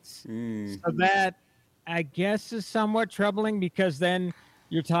advance. So that, I guess, is somewhat troubling, because then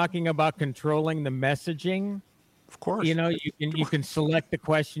you're talking about controlling the messaging. Of course. You know, you can select the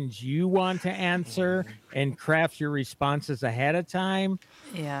questions you want to answer and craft your responses ahead of time.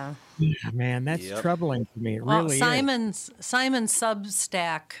 Yeah. Man, that's troubling to me. It really Simon's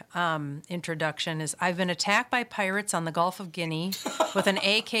Substack introduction is: I've been attacked by pirates on the Gulf of Guinea with an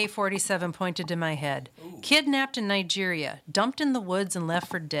AK-47 pointed to my head. Kidnapped in Nigeria, dumped in the woods and left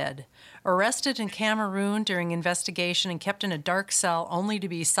for dead. Arrested in Cameroon during investigation and kept in a dark cell only to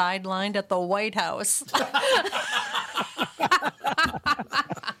be sidelined at the White House.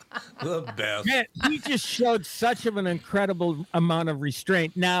 The best. Man, he just showed such of an incredible amount of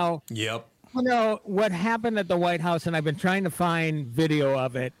restraint. Now, Yep. You know, what happened at the White House, and I've been trying to find video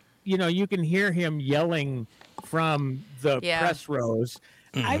of it, you know, you can hear him yelling from the press rows.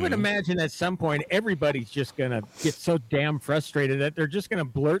 I would imagine at some point everybody's just going to get so damn frustrated that they're just going to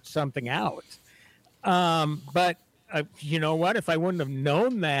blurt something out. But you know what? If I wouldn't have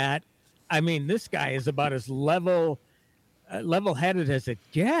known that, I mean, this guy is about as level-headed as it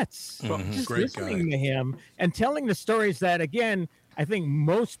gets. Just Great listening guy. to him and telling the stories that, again, I think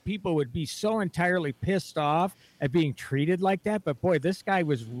most people would be so entirely pissed off at being treated like that. But boy, this guy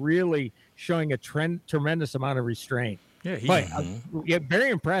was really showing a tremendous amount of restraint. Yeah, very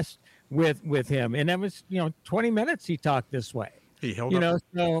impressed with him. And that was, 20 minutes he talked this way. He held up.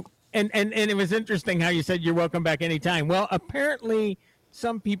 So, and it was interesting how you said you're welcome back anytime. Well, apparently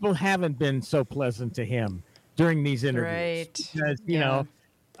some people haven't been so pleasant to him during these interviews. Right. Because,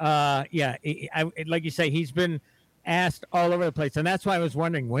 like you say, he's been asked all over the place. And that's why I was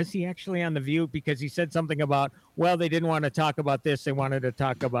wondering, was he actually on The View? Because he said something about, well, they didn't want to talk about this. They wanted to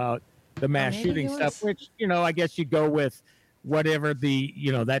talk about the mass shooting stuff, which, I guess you go with whatever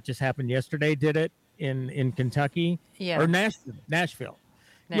that just happened yesterday, did it in Kentucky? Yeah. Or Nashville.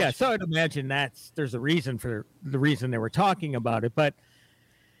 Yeah, so I'd imagine there's a reason for the reason they were talking about it. But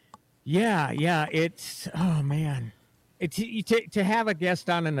yeah, it's, oh man. To have a guest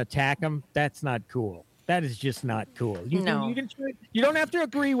on and attack him, that's not cool. That is just not cool. You don't have to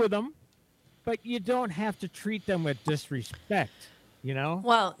agree with them, but you don't have to treat them with disrespect,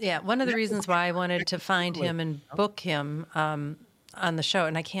 Well, yeah, one of the reasons why I wanted to find him and book him on the show,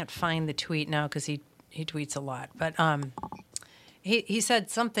 and I can't find the tweet now because he tweets a lot, but he said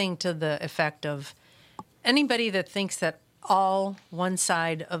something to the effect of, anybody that thinks that all one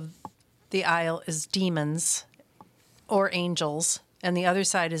side of the aisle is demons or angels and the other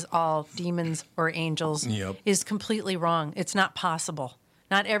side is all demons or angels is completely wrong. It's not possible.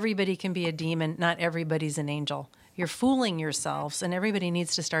 Not everybody can be a demon. Not everybody's an angel. You're fooling yourselves, and everybody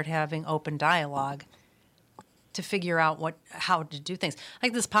needs to start having open dialogue to figure out how to do things.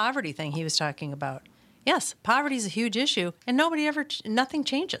 Like this poverty thing he was talking about. Yes, poverty is a huge issue, and nothing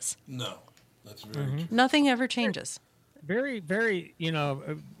changes. No, that's very true. Nothing ever changes. Very, very,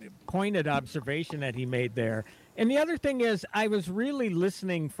 pointed observation that he made there. And the other thing is, I was really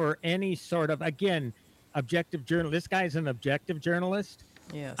listening for any sort of, again, objective journalist. This guy's an objective journalist.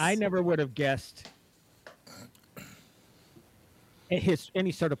 Yes. I never would have guessed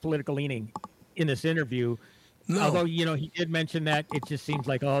any sort of political leaning in this interview. No. Although, he did mention that it just seems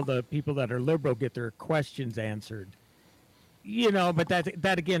like all the people that are liberal get their questions answered. But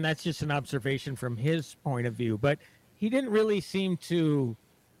that again, that's just an observation from his point of view. But he didn't really seem to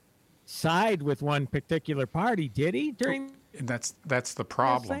side with one particular party, did he? And that's the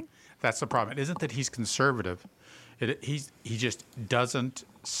problem. That's the problem. It isn't that he's conservative. He just doesn't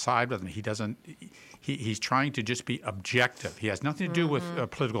side with them. He doesn't. He's trying to just be objective. He has nothing to do with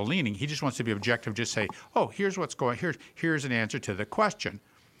political leaning. He just wants to be objective. Just say, oh, here's what's going. Here's an answer to the question,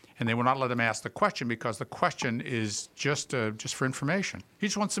 and they will not let him ask the question because the question is just for information. He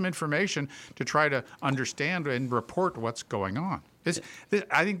just wants some information to try to understand and report what's going on.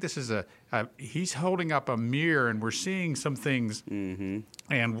 I think this is he's holding up a mirror, and we're seeing some things. Mm-hmm.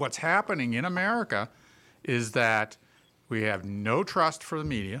 And what's happening in America is that we have no trust for the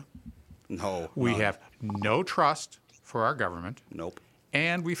media. No. We have no trust for our government. Nope.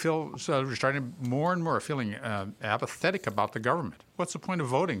 And we feel, so we're starting more and more feeling apathetic about the government. What's the point of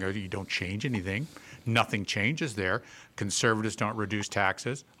voting? You don't change anything. Nothing changes there. Conservatives don't reduce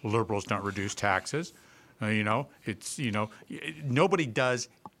taxes. Liberals don't reduce taxes. Nobody does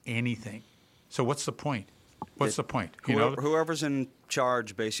anything. So what's the point? What's the point? Whoever's in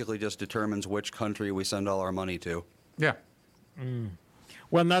charge basically just determines which country we send all our money to. Yeah. Mm.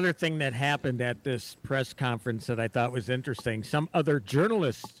 Well, another thing that happened at this press conference that I thought was interesting, some other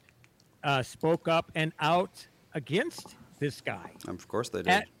journalists spoke up and out against this guy. Of course they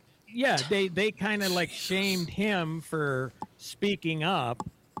did. They kind of like shamed him for speaking up.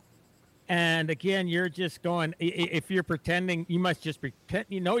 And again, you're just going, if you're pretending, you must just pretend,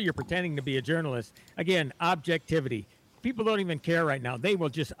 you're pretending to be a journalist. Again, objectivity. People don't even care right now. They will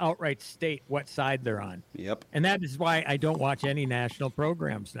just outright state what side they're on. Yep. And that is why I don't watch any national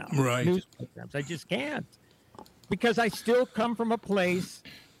programs now. Right. News programs. I just can't. Because I still come from a place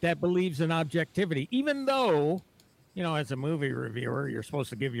that believes in objectivity. Even though, as a movie reviewer, you're supposed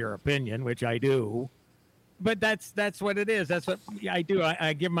to give your opinion, which I do. But that's what it is. That's what I do.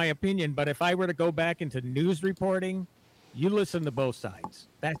 I give my opinion. But if I were to go back into news reporting, you listen to both sides.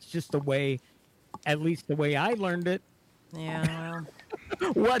 That's just the way, at least the way I learned it. Yeah.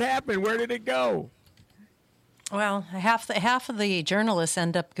 What happened? Where did it go? Well, half of the journalists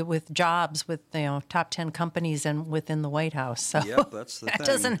end up with jobs with top 10 companies and within the White House. So yep, that's the that thing.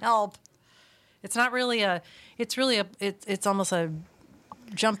 Doesn't help. It's not really it's almost a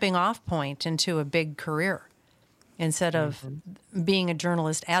jumping off point into a big career instead of being a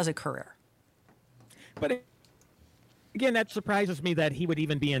journalist as a career. But again, that surprises me that he would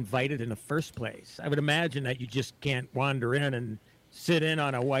even be invited in the first place. I would imagine that you just can't wander in and sit in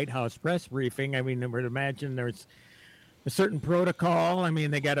on a White House press briefing. I mean, I would imagine there's a certain protocol. I mean,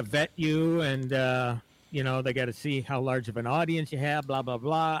 they got to vet you and, they got to see how large of an audience you have, blah, blah,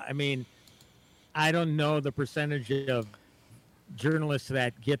 blah. I mean, I don't know the percentage of journalists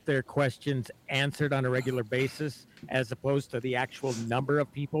that get their questions answered on a regular basis as opposed to the actual number of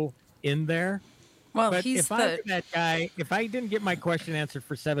people in there. Well, but if I were that guy, if I didn't get my question answered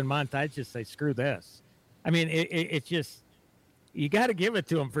for 7 months, I'd just say, screw this. I mean, it's just, you got to give it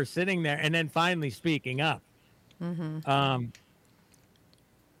to him for sitting there and then finally speaking up. Mm-hmm.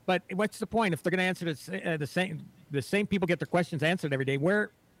 But what's the point if they're going to answer the same people get their questions answered every day?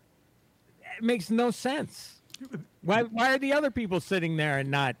 Where it makes no sense. Why are the other people sitting there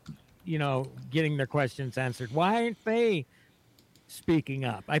and not, getting their questions answered? Why aren't they speaking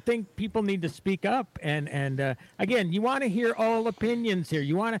up? I think people need to speak up. And again, you want to hear all opinions here.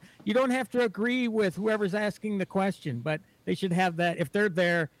 You don't have to agree with whoever's asking the question, but they should have that. If they're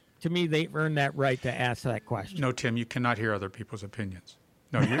there, to me, they've earned that right to ask that question. No, Tim, you cannot hear other people's opinions.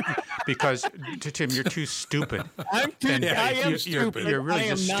 No, because Tim, you're too stupid. I am stupid. You're really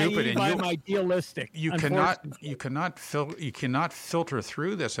just stupid, and I'm idealistic. You cannot filter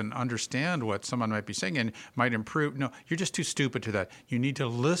through this and understand what someone might be saying and might improve. No, you're just too stupid to that. You need to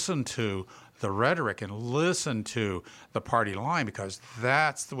listen to the rhetoric and listen to the party line because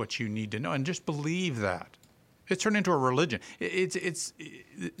that's what you need to know, and just believe that. It's turned into a religion. It's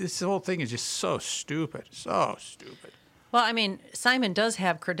this whole thing is just so stupid, so stupid. Well, I mean, Simon does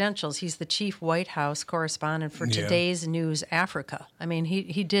have credentials. He's the chief White House correspondent for Today's News Africa. I mean,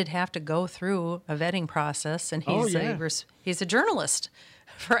 he did have to go through a vetting process, and he's a journalist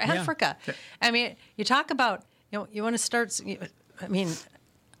for Africa. Yeah. I mean, you talk about, you want to start,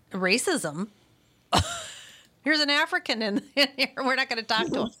 racism. Here's an African in here. We're not going to talk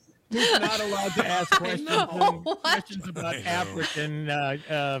to him. He's not allowed to ask questions about African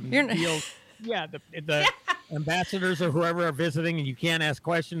deals. Yeah, the ambassadors or whoever are visiting, and you can't ask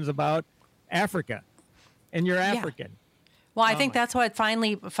questions about Africa, and you're African. Well, I think that's what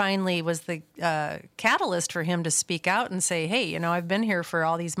finally was the catalyst for him to speak out and say, hey, I've been here for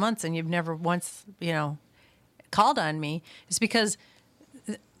all these months, and you've never once, called on me. It's because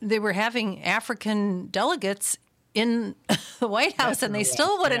they were having African delegates in the White House, and they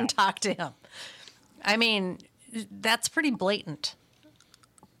still wouldn't talk to him. I mean, that's pretty blatant.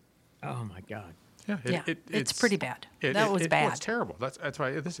 Oh my God! Yeah, it's pretty bad. That was bad. It's terrible. That's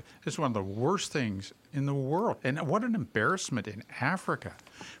why this is one of the worst things in the world. And what an embarrassment in Africa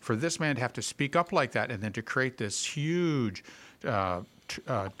for this man to have to speak up like that, and then to create this huge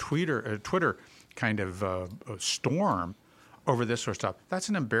Twitter kind of storm over this sort of stuff. That's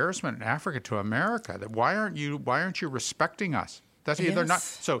an embarrassment in Africa to America. That why aren't you respecting us? That's either not.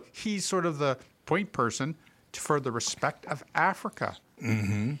 So he's sort of the point person for the respect of Africa.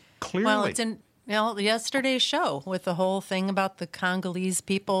 Mm-hmm. Clearly. Well, it's in yesterday's show with the whole thing about the Congolese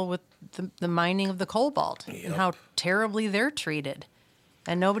people with the mining of the cobalt and how terribly they're treated,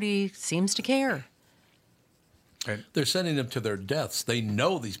 and nobody seems to care. And they're sending them to their deaths. They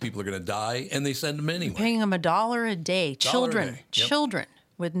know these people are going to die, and they send them anyway. Paying them $1 a day. Children, children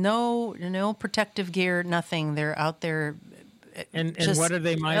with no protective gear, nothing. They're out there. And what are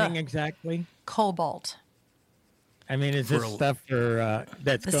they mining exactly? Cobalt. I mean, is this stuff for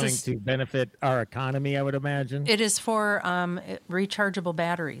that's going to benefit our economy? I would imagine it is for rechargeable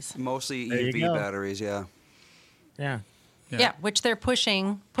batteries. Mostly EV batteries, yeah. Yeah, which they're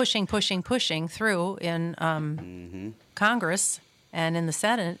pushing through in Congress and in the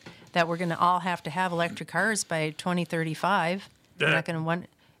Senate, that we're going to all have to have electric cars by 2035. We're not going to want,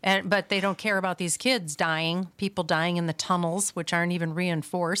 but they don't care about these kids dying, people dying in the tunnels, which aren't even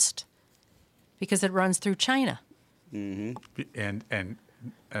reinforced, because it runs through China. Mm-hmm. And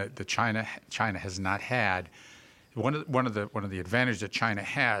the China has not had one of the advantages that China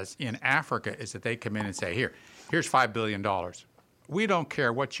has in Africa is that they come in and say, here's $5 billion. We don't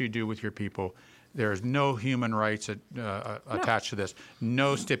care what you do with your people. There's no human rights attached to this,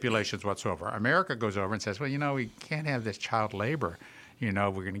 no stipulations whatsoever. America goes over and says, well, we can't have this child labor. We're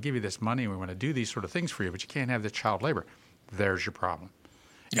going to give you this money and we want to do these sort of things for you, but you can't have this child labor. There's your problem.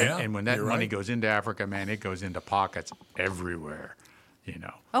 Yeah, and when that money goes into Africa, man, it goes into pockets everywhere.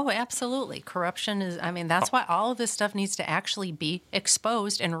 Oh, absolutely. Corruption is, that's why all of this stuff needs to actually be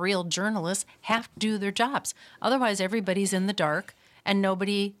exposed, and real journalists have to do their jobs. Otherwise, everybody's in the dark, and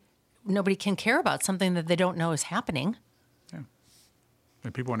nobody can care about something that they don't know is happening. Yeah.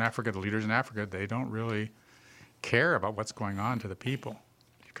 The people in Africa, the leaders in Africa, they don't really care about what's going on to the people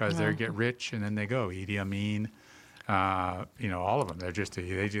because they get rich and then they go. Idi Amin, all of them. They're just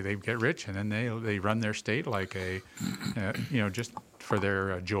they get rich and then they run their state like just for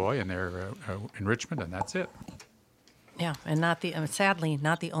their joy and their enrichment, and that's it. Yeah, and sadly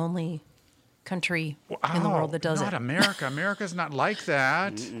not the only country in the world that does not it. America. America's not like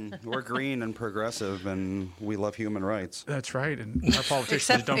that. We're green and progressive, and we love human rights. That's right. And our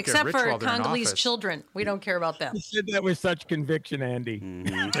politicians don't get rich while they're in office. Except for Congolese children, we don't care about them. You said that with such conviction, Andy.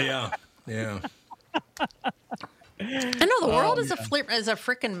 Mm-hmm. Yeah. I know the world is a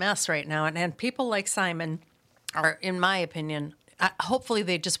freaking mess right now, and people like Simon are, in my opinion, hopefully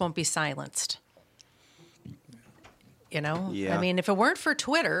they just won't be silenced. Yeah. If it weren't for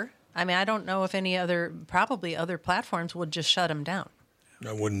Twitter, I don't know if probably other platforms would just shut him down.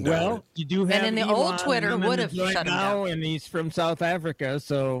 I wouldn't doubt it. Well, you do have and in the old Twitter would have shut him down. And he's from South Africa,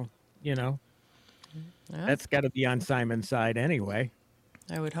 so that's got to be on Simon's side anyway.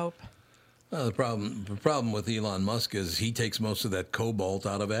 I would hope. Well, the problem with Elon Musk is he takes most of that cobalt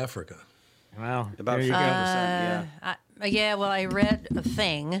out of Africa. Well, about 50%. Yeah. Well, I read a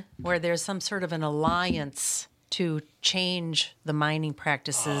thing where there's some sort of an alliance to change the mining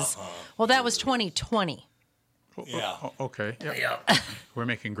practices. Well, that was 2020. Yeah. Okay. Yeah. We're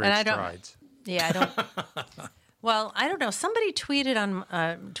making great strides. Yeah, I don't. Well, I don't know. Somebody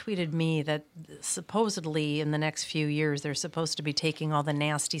tweeted me that supposedly in the next few years they're supposed to be taking all the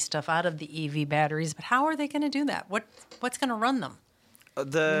nasty stuff out of the EV batteries. But how are they going to do that? What's going to run them?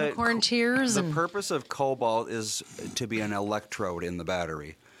 Unicorn tears. The purpose of cobalt is to be an electrode in the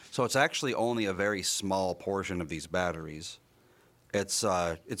battery. So it's actually only a very small portion of these batteries. It's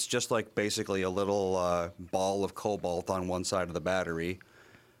just like basically a little ball of cobalt on one side of the battery.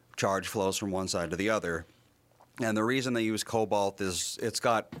 Charge flows from one side to the other. And the reason they use cobalt is it's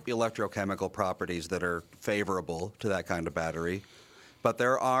got electrochemical properties that are favorable to that kind of battery. But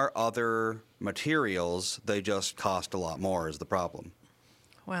there are other materials, they just cost a lot more is the problem.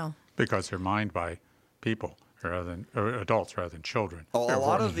 Well, because they're mined by people rather than adults rather than children. A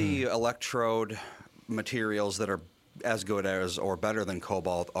lot of the electrode materials that are as good as or better than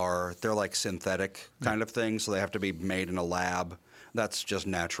cobalt they're like synthetic kind of things, so they have to be made in a lab. That's just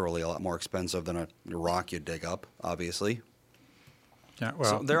naturally a lot more expensive than a rock you dig up, obviously. Yeah,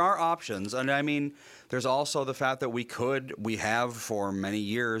 well, so there are options, and there's also the fact that we have for many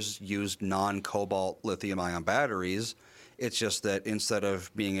years used non-cobalt lithium-ion batteries. It's just that instead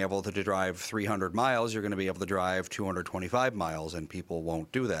of being able to drive 300 miles, you're going to be able to drive 225 miles, and people won't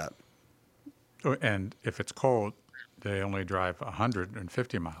do that. And if it's cold, they only drive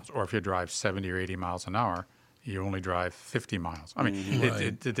 150 miles. Or if you drive 70 or 80 miles an hour, you only drive 50 miles. I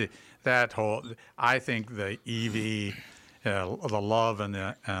think the EV the love and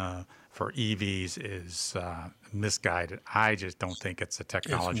for EVs is misguided. I just don't think it's the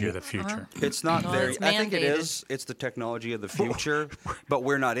technology of the future. It's not very. I think it is. It's the technology of the future, but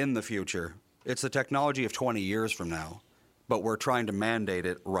we're not in the future. It's the technology of 20 years from now, but we're trying to mandate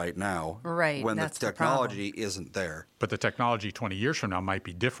it right now. Right. When the technology isn't there. But the technology 20 years from now might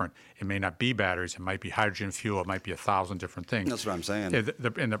be different. It may not be batteries. It might be hydrogen fuel. It might be 1,000 different things. That's what I'm saying.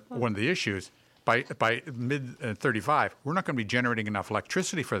 One of the issues. By mid 35, we're not going to be generating enough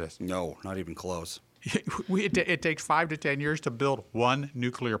electricity for this. No, not even close. It takes 5 to 10 years to build one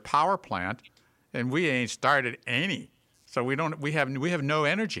nuclear power plant, and we ain't started any. So we have no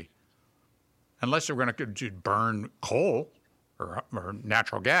energy, unless we're going to burn coal or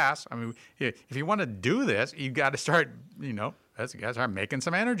natural gas. I mean, if you want to do this, you've got to start. As guys are making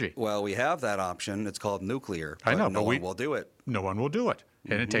some energy. Well, we have that option. It's called nuclear. I know, no one will do it. No one will do it.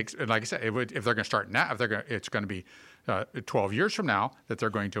 And it takes, like I said, if they're going to start now, it's going to be 12 years from now that they're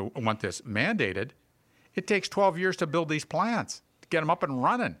going to want this mandated. It takes 12 years to build these plants, to get them up and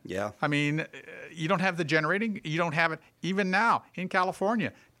running. Yeah. I mean, you don't have the generating. You don't have it even now in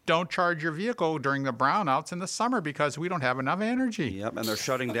California. Don't charge your vehicle during the brownouts in the summer because we don't have enough energy. Yep, and they're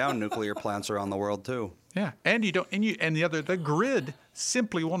shutting down nuclear plants around the world too. Yeah, and the grid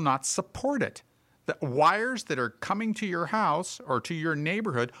simply will not support it. The wires that are coming to your house or to your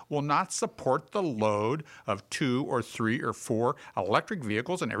neighborhood will not support the load of 2 or 3 or 4 electric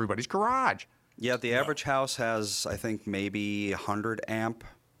vehicles in everybody's garage. Yeah, the average house has, I think, maybe 100 amp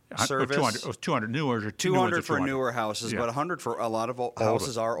service. 200 newer. 200 for newer houses, but 100 for a lot of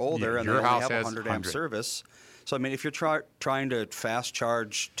houses are older, and they only have 100 amp service. So, I mean, if you're trying to fast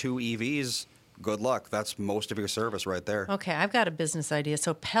charge 2 EVs, good luck. That's most of your service right there. Okay, I've got a business idea.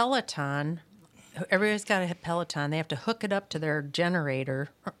 So Peloton, everybody's got a Peloton. They have to hook it up to their generator,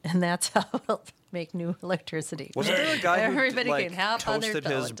 and that's how they'll make new electricity. Wasn't there a guy who can hop on their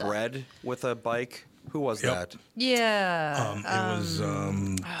toasted his bread with a bike? Who was that? Yeah. It was.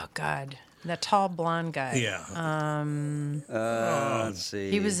 Oh God, that tall blonde guy. Yeah. Let's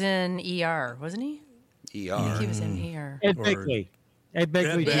see. He was in ER, wasn't he? ER. I think he was in ER. Ed Begley. Ed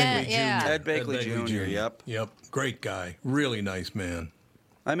Begley Jr. Ed Begley Jr. Yep. Great guy. Really nice man.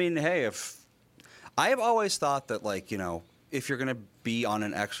 I mean, hey, I have always thought that, if you're going to be on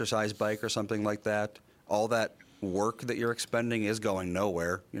an exercise bike or something like that, all that work that you're expending is going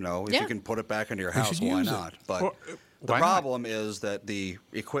nowhere. If you can put it back into your house, why not? But the problem is that the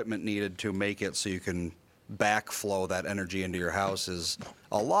equipment needed to make it so you can backflow that energy into your house is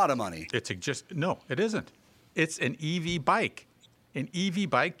a lot of money. No, it isn't. It's an EV bike. An EV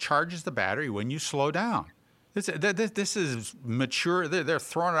bike charges the battery when you slow down. This is mature. They're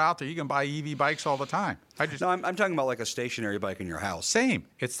throwing it out there. You can buy EV bikes all the time. No, I'm talking about like a stationary bike in your house. Same.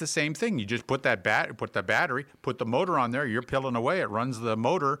 It's the same thing. You just put that battery, put the motor on there. You're peeling away. It runs the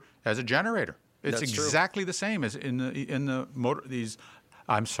motor as a generator. It's That's exactly the same as in the motor.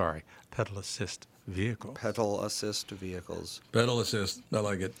 Pedal assist vehicles. Pedal assist vehicles. Pedal assist. I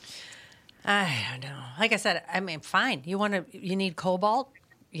like it. I don't know. Like I said, I mean, fine. You need cobalt.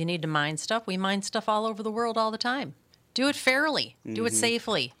 You need to mine stuff. We mine stuff all over the world all the time. Do it fairly. Do it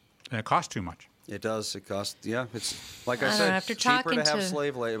safely. And it costs too much. It does. It costs, it's like I said, it's cheaper to have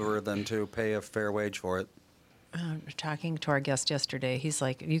slave labor than to pay a fair wage for it. Talking to our guest yesterday, he's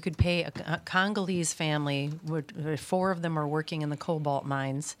like, you could pay a Congolese family, 4 of them are working in the cobalt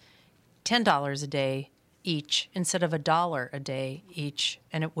mines, $10 a day each instead of $1 a day each,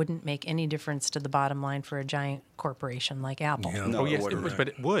 and it wouldn't make any difference to the bottom line for a giant corporation like Apple. Yeah. No, yes, but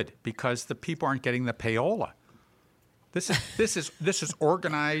it would, because the people aren't getting the payola. This is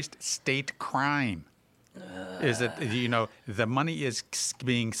organized state crime. Is that the money is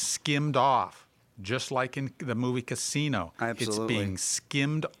being skimmed off, just like in the movie Casino. Absolutely. It's being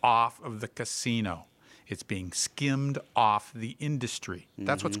skimmed off of the casino. It's being skimmed off the industry.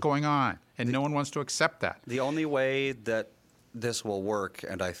 That's what's going on, and no one wants to accept that. The only way that this will work,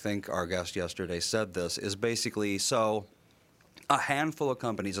 and I think our guest yesterday said this, is basically a handful of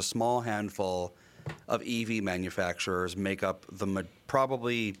companies, a small handful of EV manufacturers make up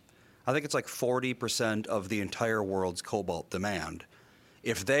probably, I think it's like 40% of the entire world's cobalt demand.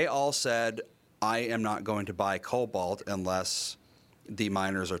 If they all said, I am not going to buy cobalt unless the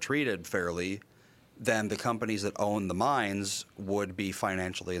miners are treated fairly, then the companies that own the mines would be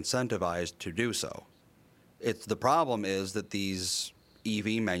financially incentivized to do so. The problem is that these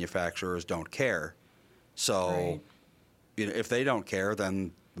EV manufacturers don't care. So if they don't care,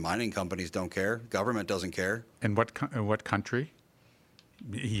 then mining companies don't care. Government doesn't care. And what country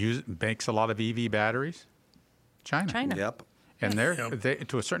makes a lot of EV batteries? China. Yep. And they,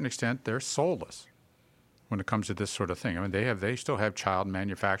 to a certain extent, they're soulless. when it comes to this sort of thing. I mean, they still have child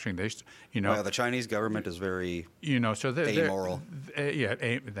manufacturing. They, the Chinese government is very, so amoral.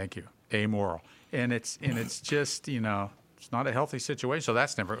 Thank you, amoral, and it's just it's not a healthy situation. So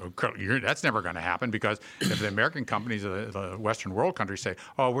that's never going to happen, because if the American companies, the Western world countries say,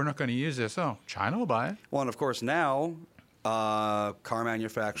 "Oh, we're not going to use this," China will buy it. Well, and of course now, car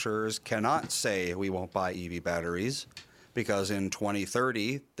manufacturers cannot say we won't buy EV batteries, because in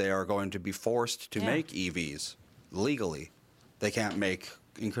 2030 they are going to be forced to make EVs legally. They can't make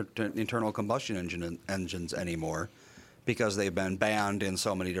internal combustion engines anymore because they've been banned in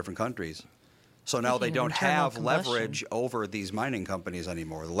so many different countries. So now they don't have leverage over these mining companies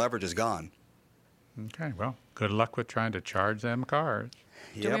anymore. The leverage is gone. Okay, well, good luck with trying to charge them cars.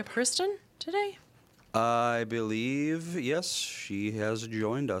 Do we have Kristen today? I believe, yes, she has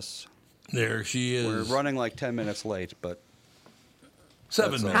joined us. There she is. We're running like 10 minutes late, but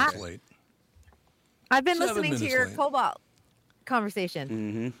 7 minutes late. I've been listening to your cobalt conversation.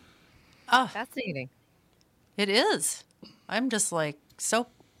 Mm-hmm. Oh, fascinating. It is. I'm just like so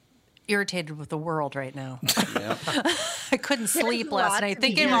irritated with the world right now. I couldn't sleep last night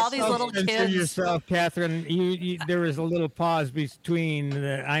thinking of all these little kids. Censor yourself, Catherine. There was a little pause between.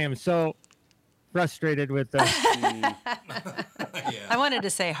 I am so frustrated with the. I wanted to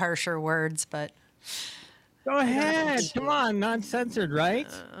say harsher words, but. Go ahead. Come on, non-censored, right?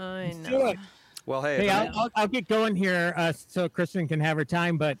 I know. Do it. Well, hey, I'll get going here so Kristen can have her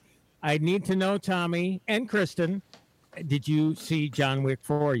time, but I need to know, Tommy and Kristen, did you see John Wick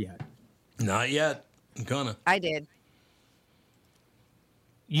 4 yet? Not yet. I'm gonna. I did.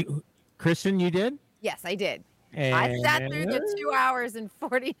 Kristen, you did? Yes, I did. And... I sat through the 2 hours and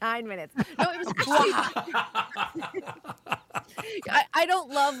 49 minutes. No, it was actually... I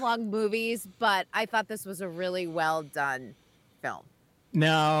don't love long movies, but I thought this was a really well done film.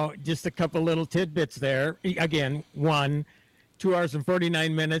 Now, just a couple little tidbits there. Again, 2 hours and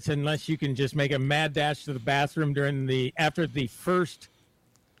 49 minutes, unless you can just make a mad dash to the bathroom during the end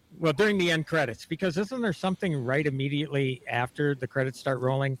credits, because isn't there something right immediately after the credits start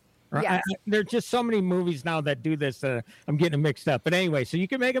rolling? Yes. There are just so many movies now that do this. I'm getting mixed up. But anyway, so you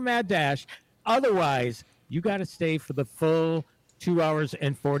can make a mad dash. Otherwise, you got to stay for the full 2 hours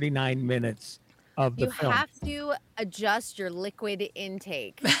and 49 minutes of the film. You have to adjust your liquid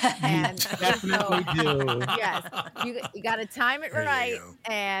intake. And definitely do. Yes. You got to time it right.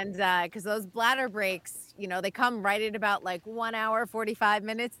 And because those bladder breaks, they come right at about like 1 hour, 45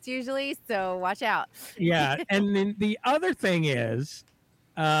 minutes usually. So watch out. Yeah. And then the other thing is,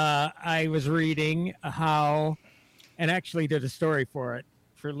 I was reading how, and actually did a story for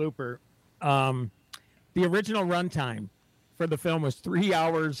Looper. The original runtime for the film was 3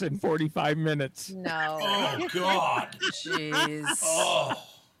 hours and 45 minutes. No. Oh, God. Jeez. Oh.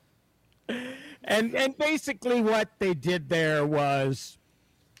 And basically what they did there was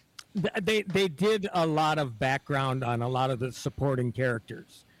they did a lot of background on a lot of the supporting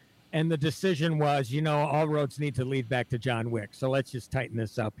characters. And the decision was, all roads need to lead back to John Wick. So let's just tighten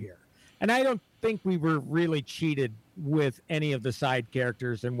this up here. And I don't think we were really cheated with any of the side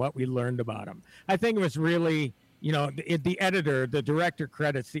characters and what we learned about them. I think it was really, the director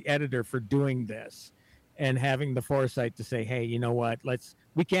credits the editor for doing this and having the foresight to say, hey, you know what,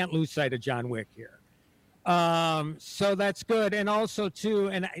 we can't lose sight of John Wick here. So that's good. And also too,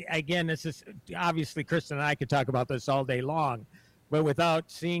 and again, this is obviously Kristen and I could talk about this all day long, but without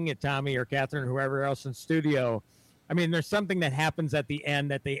seeing it, Tommy or Catherine, or whoever else in studio, I mean, there's something that happens at the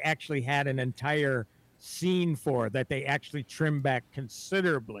end that they actually had an entire scene for, that they actually trimmed back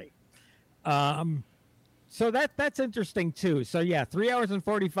considerably. So that's interesting too. So yeah, 3 hours and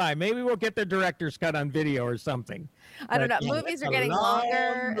 45. Maybe we'll get the director's cut on video or something. I don't know. Movies are getting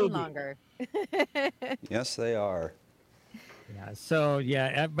longer and longer. Yes, they are. Yeah. So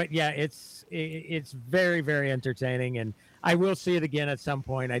yeah, but yeah, it's very, very entertaining, and I will see it again at some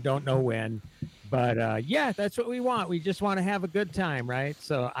point. I don't know when, but yeah, that's what we want. We just want to have a good time, right?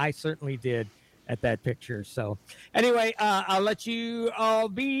 So I certainly did at that picture. So anyway, I'll let you all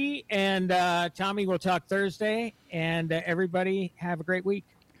be, and Tommy, we'll talk Thursday, and everybody have a great week.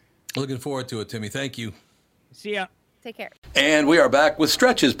 Looking forward to it, Timmy. Thank you. See ya. Take care. And we are back with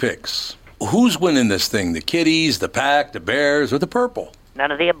Stretch's picks. Who's winning this thing? The Kitties, the Pack, the Bears, or the Purple?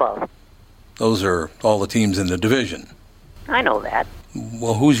 None of the above. Those are all the teams in the division. I know that.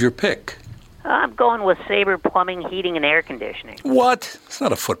 Well, who's your pick? I'm going with Sabre Plumbing, Heating, and Air Conditioning. What? It's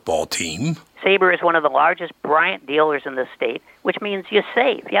not a football team. Sabre is one of the largest Bryant dealers in the state, which means you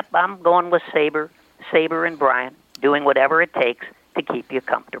save. Yep, I'm going with Sabre and Bryant, doing whatever it takes to keep you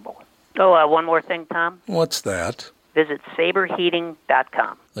comfortable. Oh, one more thing, Tom. What's that? visit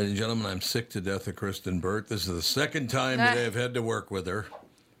saberheating.com. Ladies and gentlemen, I'm sick to death of Kristen Burt. This is the second time today I've had to work with her.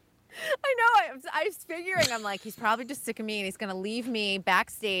 I know. I was figuring, I'm like, he's probably just sick of me, and he's going to leave me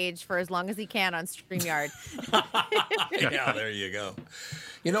backstage for as long as he can on StreamYard. Yeah, there you go.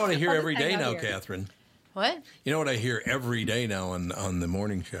 You know what I hear every day now, Catherine? What? You know what I hear every day now on the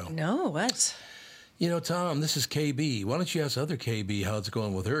morning show? No, what? You know, Tom, this is KB. Why don't you ask other KB how it's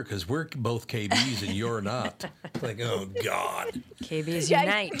going with her? Because we're both KBs and you're not. Like, oh, God. KBs yeah,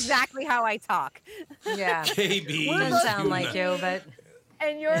 unite. Exactly how I talk. Yeah. KBs doesn't sound like you, but...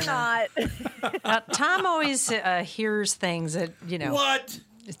 And you're not. Tom always hears things that, you know. What?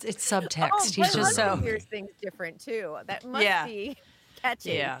 It's subtext. Oh, He's just so. Hears things different too. That must be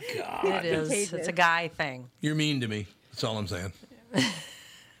catchy. Yeah, God. it is. Contagious. It's a guy thing. You're mean to me. That's all I'm saying.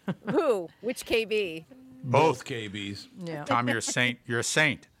 Who? Which KB? Both KBs. Yeah. Tom, you're a saint. You're a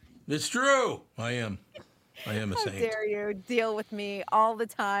saint. It's true. I am a How saint. dare you deal with me all the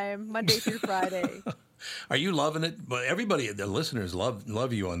time, Monday through Friday. Are you loving it? But everybody, the listeners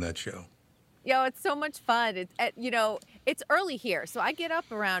love you on that show. Yo, it's so much fun. It's it's early here, so I get up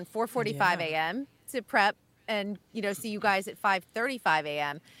around 4:45 a.m. to prep and see you guys at 5:35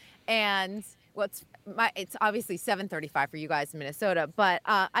 a.m. And it's obviously 7:35 for you guys in Minnesota, but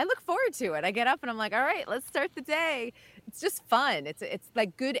I look forward to it. I get up and I'm like, all right, let's start the day. It's just fun. It's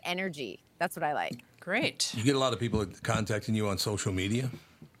like good energy. That's what I like. Great. You get a lot of people contacting you on social media?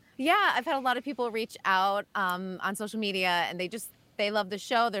 Yeah, I've had a lot of people reach out on social media, and they love the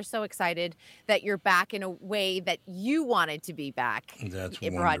show. They're so excited that you're back in a way that you wanted to be back. That's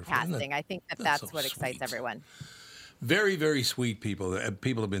in wonderful. broadcasting. I think that's so what excites sweet. everyone. Very, very sweet people.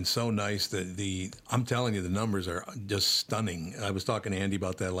 People have been so nice that I'm telling you, the numbers are just stunning. I was talking to Andy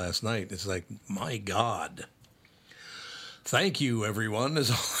about that last night. It's like, my God. Thank you, everyone, is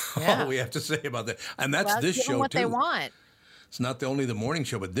all we have to say about that. And that's this give them show, what too. they want. It's not only the morning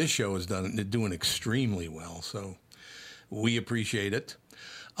show, but this show is doing extremely well. So we appreciate it.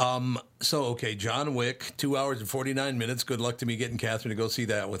 Okay, John Wick, 2 hours and 49 minutes. Good luck to me getting Catherine to go see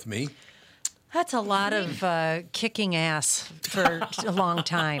that with me. That's a lot of kicking ass for a long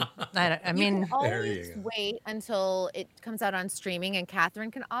time. I mean, you can always wait until it comes out on streaming, and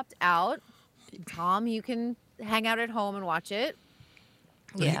Catherine can opt out. Tom, you can hang out at home and watch it.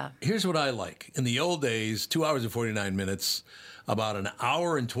 Yeah. Here's what I like. In the old days, 2 hours and 49 minutes, about an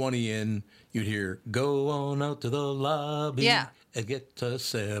hour and 20 in, you'd hear, go on out to the lobby and get a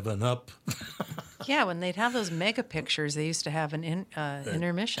 7-Up. Yeah, when they'd have those mega pictures, they used to have an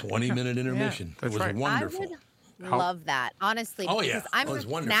intermission. 20-minute intermission. Yeah, it was wonderful. I would love that, honestly, because I'm a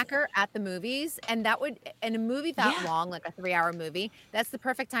snacker at the movies, and in a movie that long, like a 3-hour movie, that's the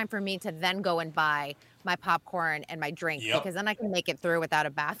perfect time for me to then go and buy my popcorn and my drink, because then I can make it through without a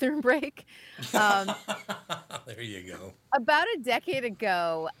bathroom break. There you go. About a decade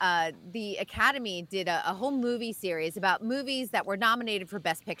ago, the Academy did a whole movie series about movies that were nominated for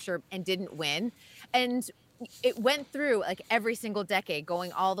Best Picture and didn't win. And it went through like every single decade,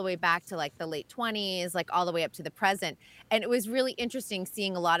 going all the way back to like the late 20s, like all the way up to the present. And it was really interesting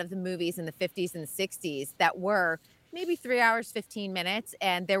seeing a lot of the movies in the 50s and 60s that were maybe 3 hours, 15 minutes,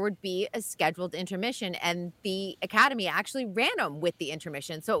 and there would be a scheduled intermission. And the Academy actually ran them with the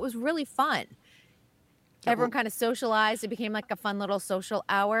intermission. So it was really fun. Everyone kind of socialized. It became like a fun little social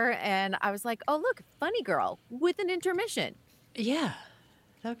hour. And I was like, oh, look, Funny Girl with an intermission. Yeah,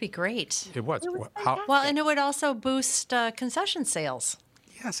 that would be great. It was. Well, and it would also boost concession sales.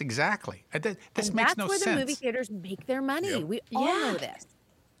 Yes, exactly. This and makes that's no where sense. the movie theaters make their money. We all know this.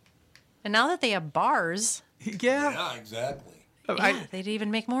 And now that they have bars. Yeah, exactly. They'd even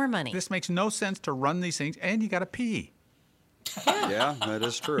make more money. This makes no sense to run these things, and you got to pee. Yeah, that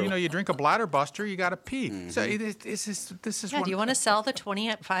is true. You drink a bladder buster, you got to pee. Mm-hmm. So this is. Do you want to sell the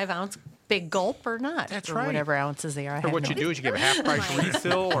 25-ounce big gulp or not? That's or right. Whatever ounces they are. Or what you do is you give a half-price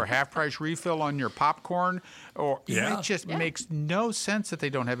refill or half-price refill on your popcorn. Or it just makes no sense that they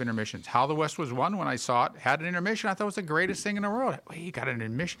don't have intermissions. How the West Was Won, when I saw it, had an intermission. I thought it was the greatest thing in the world. Well, you got an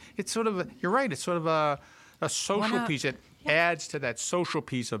intermission. It's sort of you're right. It's sort of a social piece. It adds to that social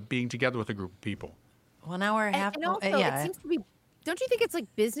piece of being together with a group of people. 1 hour and a half. And also, it seems to be, don't you think it's like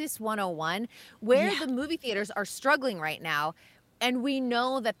business 101, where the movie theaters are struggling right now, and we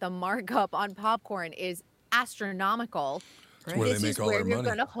know that the markup on popcorn is astronomical. Right. Where this is where you're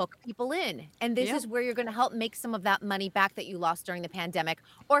going to hook people in. And this is where you're going to help make some of that money back that you lost during the pandemic,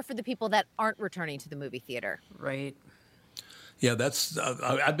 or for the people that aren't returning to the movie theater. Right. Yeah, that's.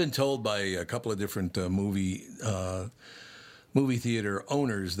 I've been told by a couple of different movie theater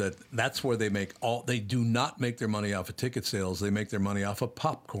owners that's where they make they do not make their money off of ticket sales. They make their money off of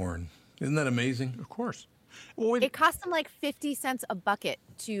popcorn. Isn't that amazing? Of course. It cost them like 50 cents a bucket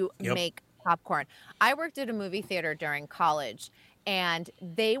to make popcorn. I worked at a movie theater during college, and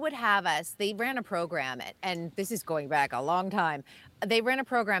they would have us, they ran a program, and this is going back a long time. They ran a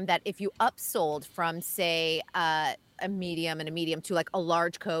program that if you upsold from, say, a medium and a medium to like a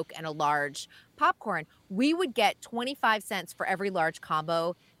large Coke and a large popcorn, we would get 25 cents for every large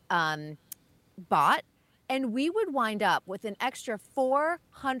combo bought. And we would wind up with an extra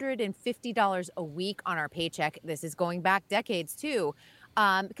 $450 a week on our paycheck. This is going back decades too,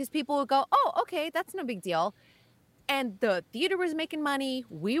 because people would go, oh, okay, that's no big deal. And the theater was making money.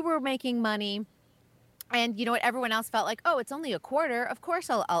 We were making money. And you know what? Everyone else felt like, oh, it's only a quarter. Of course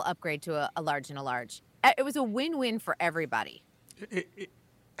I'll upgrade to a large and a large. It was a win-win for everybody.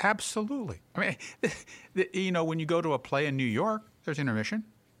 Absolutely. I mean, when you go to a play in New York, there's intermission.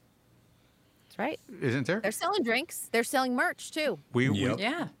 That's right. Isn't there? They're selling drinks. They're selling merch too. We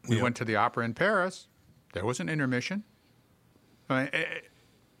went to the opera in Paris. There was an intermission. I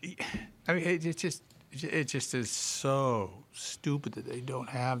mean, it just is so stupid that they don't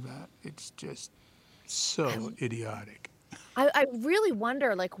have that. It's just so idiotic. I really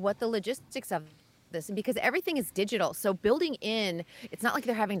wonder, like, what the logistics of this, and because everything is digital, so building in, it's not like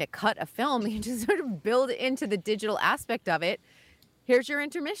they're having to cut a film. You just sort of build into the digital aspect of it. Here's your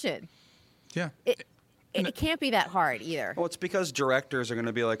intermission. Yeah. It can't be that hard either. Well, it's because directors are going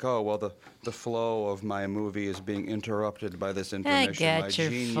to be like, oh, well, the flow of my movie is being interrupted by this intermission. I get my your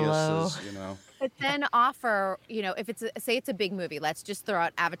genius flow. is, But then offer, if say it's a big movie, let's just throw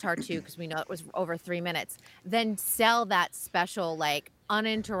out Avatar 2 because we know it was over 3 minutes. Then sell that special, like,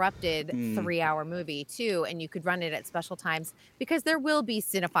 uninterrupted 3-hour movie too, and you could run it at special times, because there will be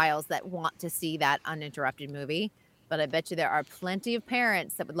cinephiles that want to see that uninterrupted movie. But I bet you there are plenty of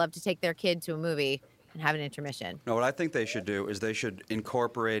parents that would love to take their kid to a movie and have an intermission. No, what I think they should do is they should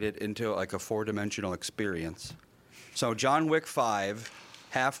incorporate it into like a 4-dimensional experience. So John Wick 5,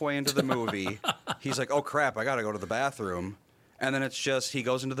 halfway into the movie, he's like, oh crap, I gotta go to the bathroom. And then it's just, he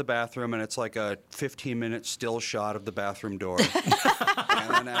goes into the bathroom and it's like a 15-minute still shot of the bathroom door.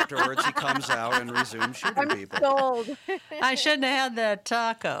 And then afterwards he comes out and resumes shooting people. Sold. I shouldn't have had that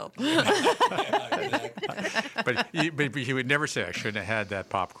taco. But he would never say, I shouldn't have had that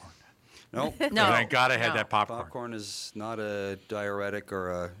popcorn. Nope. No. Thank God I had that popcorn. Popcorn is not a diuretic or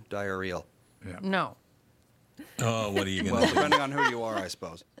a diarrheal. Yeah. No. Oh, what are you going to Well, do? depending on who you are, I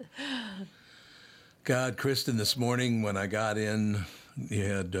suppose. God, Kristen, this morning when I got in, you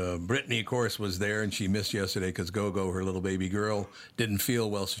had Brittany, of course, was there, and she missed yesterday because Gogo, her little baby girl, didn't feel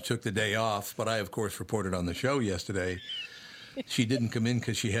well. She took the day off. But I, of course, reported on the show yesterday. She didn't come in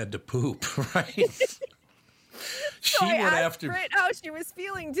because she had to poop, right? So I asked Britt how she was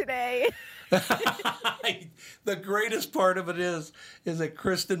feeling today. The greatest part of it is that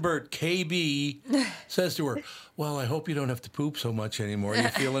Kristen Burt, KB, says to her, well, I hope you don't have to poop so much anymore. Are you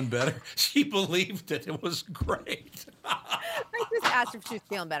feeling better? She believed it. It was great. I just asked if she was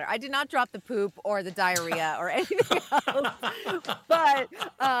feeling better. I did not drop the poop or the diarrhea or anything else. But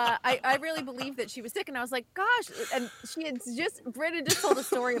I really believed that she was sick. And I was like, gosh. And Britt had just told a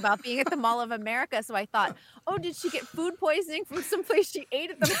story about being at the Mall of America. So I thought, oh, did she get food poisoning from someplace she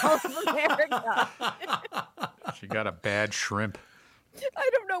ate at the Mall of America? She got a bad shrimp. I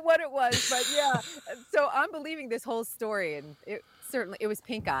don't know what it was, but yeah. So I'm believing this whole story, and it was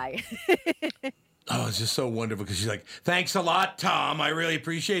pink eye. Oh, it's just so wonderful because she's like, thanks a lot, Tom. I really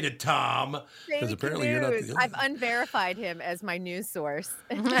appreciate it, Tom. Because apparently you're not the I've unverified him as my news source.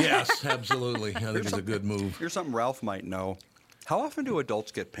 Yes, absolutely. I think it's a good move. Here's something Ralph might know. How often do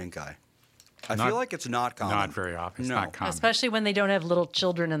adults get pink eye? I feel like it's not common. Not very often. It's not common. Especially when they don't have little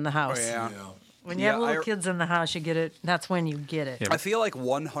children in the house. Oh, yeah. When you have little kids in the house, you get it. That's when you get it. Yeah, I feel like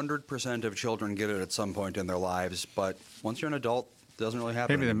 100% of children get it at some point in their lives, but once you're an adult, it doesn't really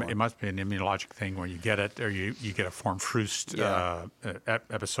happen anymore. It must be an immunologic thing where you get it, or you get a form Frust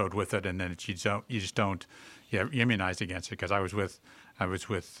episode with it, and then you just don't you're immunized against it. Because I was with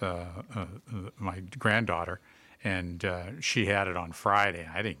my granddaughter, and she had it on Friday.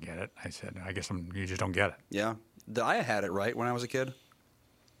 I didn't get it. I said, I guess you just don't get it. Yeah, I had it right when I was a kid.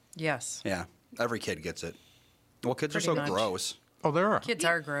 Yes. Yeah. Every kid gets it. Well, kids Pretty are so much. gross. Oh, there are. Kids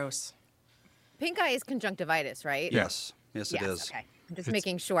are gross. Pink eye is conjunctivitis, right? Yes. Yes, it is. Okay. I'm just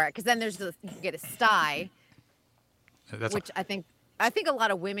making sure, because then you get a sty, which I think a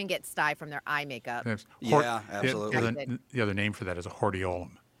lot of women get sty from their eye makeup. Yeah, absolutely. The other name for that is a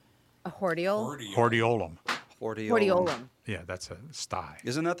hordeolum. A hordeol? Hordeolum. Hordeolum. Yeah, that's a sty.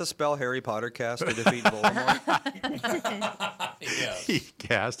 Isn't that the spell Harry Potter cast to defeat Voldemort? Yes. He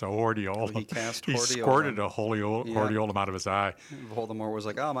cast a hordeolum. He cast He hordeolum. squirted a hordeolum out of his eye. Voldemort was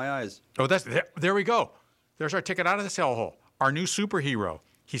like, oh, my eyes. Oh, there we go. There's our ticket out of this hellhole. Our new superhero.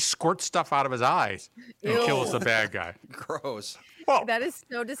 He squirts stuff out of his eyes and kills the bad guy. Gross. Well, that is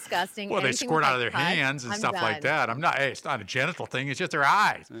so disgusting. Well, they squirt out of their hands and stuff like that. It's not a genital thing. It's just their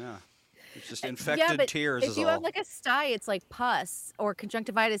eyes. Yeah. It's just infected tears. If you have like a sty, it's like pus, or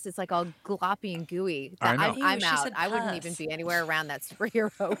conjunctivitis, it's like all gloppy and gooey. I'm out. I wouldn't even be anywhere around that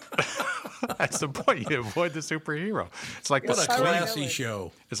superhero. That's the point. You avoid the superhero. It's like what a classy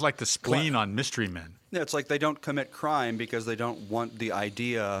show. It's like the spleen on Mystery Men. Yeah, it's like they don't commit crime because they don't want the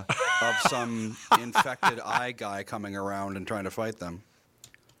idea of some infected eye guy coming around and trying to fight them.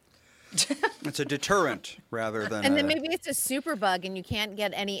 It's a deterrent rather than. And then maybe it's a superbug, and you can't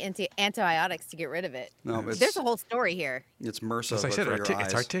get any antibiotics to get rid of it. No, there's a whole story here. It's MRSA. As I said,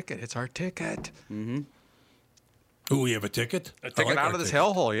 it's our ticket. It's our ticket. Mm-hmm. Ooh, we have a ticket. A ticket out of this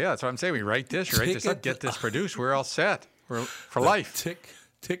hellhole. Yeah, that's what I'm saying. We write this up, get this produced. We're all set. We're for life.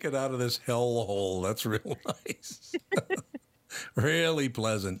 Ticket out of this hellhole. That's real nice. Really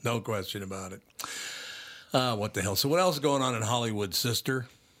pleasant. No question about it. What the hell? So what else is going on in Hollywood, sister?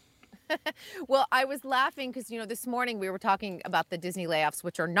 Well, I was laughing because, this morning we were talking about the Disney layoffs,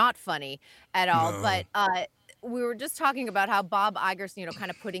 which are not funny at all. No. But we were just talking about how Bob Iger's,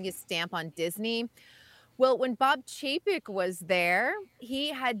 kind of putting his stamp on Disney. Well, when Bob Chapek was there,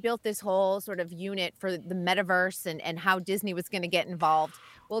 he had built this whole sort of unit for the metaverse and how Disney was going to get involved.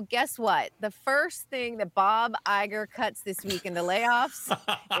 Well, guess what? The first thing that Bob Iger cuts this week in the layoffs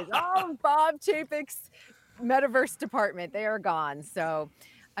is all of Bob Chapek's metaverse department. They are gone. So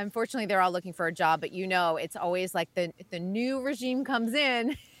unfortunately, they're all looking for a job. But it's always like the new regime comes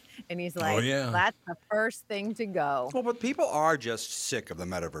in and he's like, that's the first thing to go. Well, but people are just sick of the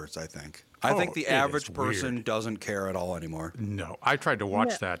metaverse, I think. I think the average person doesn't care at all anymore. No. I tried to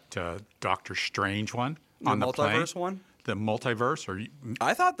watch that Doctor Strange one on the multiverse plane. One? The multiverse?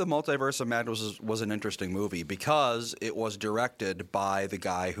 I thought the Multiverse of Madness was an interesting movie because it was directed by the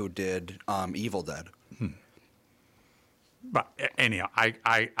guy who did Evil Dead. But anyhow,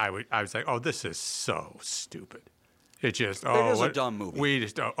 I was like, oh, this is so stupid. It just, it is a dumb movie. We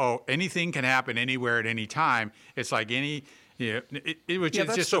just, anything can happen anywhere at any time. It's like it was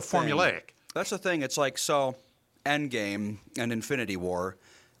just so formulaic. That's the thing. It's like, so Endgame and Infinity War,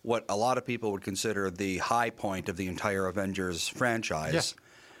 what a lot of people would consider the high point of the entire Avengers franchise. Yeah.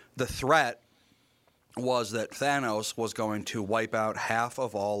 The threat was that Thanos was going to wipe out half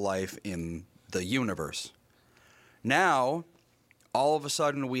of all life in the universe. Now, all of a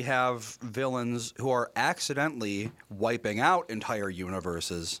sudden, we have villains who are accidentally wiping out entire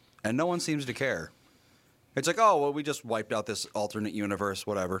universes, and no one seems to care. It's like, oh, well, we just wiped out this alternate universe,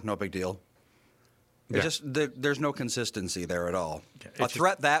 whatever, no big deal. Yeah. There's no consistency there at all. A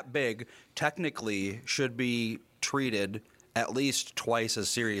threat that big technically should be treated at least twice as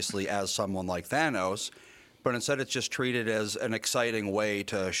seriously as someone like Thanos, but instead it's just treated as an exciting way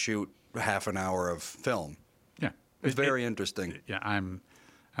to shoot half an hour of film. Yeah. It's very interesting. Yeah, I'm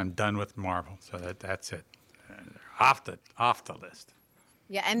done with Marvel, so that's it. Off the list.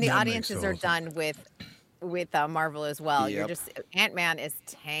 Yeah, and the audiences are done with Marvel as well. Yep. You're just Ant-Man is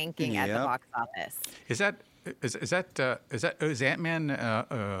tanking at the box office. Is Ant-Man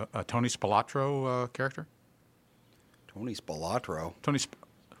a Tony Spilotro character? Tony Spilotro.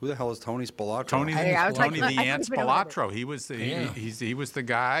 Who the hell is Tony Spilotro? Tony the Ant Spilotro. He was the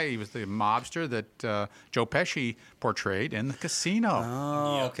guy. He was the mobster that Joe Pesci portrayed in the Casino.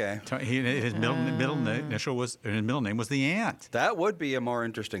 Oh, okay. His middle name was the Ant. That would be a more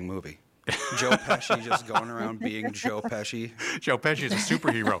interesting movie. Joe Pesci just going around being Joe Pesci. Joe Pesci is a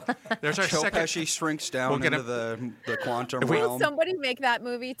superhero. There's our Joe Pesci shrinks down into the quantum realm. Will somebody make that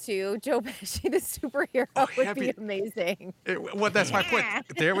movie too? Joe Pesci, the superhero, would be amazing. That's my point.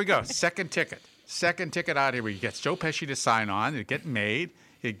 There we go. Second ticket out here. We get Joe Pesci to sign on. It get made.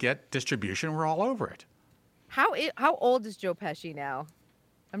 It get distribution. We're all over it. How old is Joe Pesci now?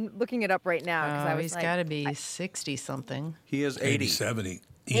 I'm looking it up right now. He's got to be 60-something. He is 80. 70.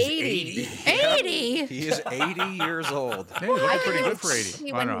 He's 80? He is 80 years old. Hey, he's looking pretty good for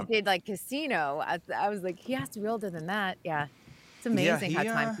 80. When he did like Casino, I was like, he has to be older than that. Yeah. It's amazing how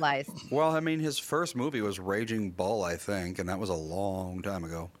time flies. Well, I mean, his first movie was Raging Bull, I think, and that was a long time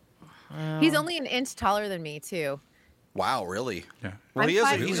ago. He's only an inch taller than me, too. Wow, really? Yeah. Well,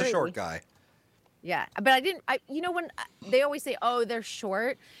 he's a short guy. Yeah, but when they always say, oh, they're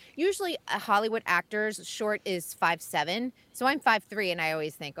short, usually Hollywood actors, short is 5'7", so I'm 5'3", and I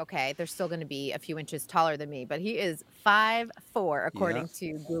always think, okay, they're still going to be a few inches taller than me, but he is 5'4", according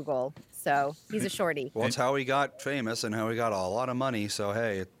to Google, so he's a shorty. Well, it's how he got famous and how he got a lot of money, so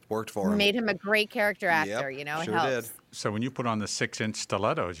hey, it worked for him. Made him a great character actor, it sure helps. did. So when you put on the 6-inch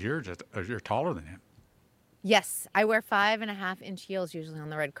stilettos, you're taller than him. Yes, I wear 5.5-inch heels usually on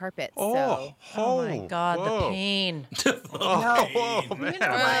the red carpet. Oh my God, the pain. Oh,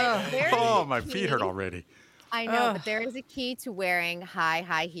 man. My feet hurt already. I know, but there is a key to wearing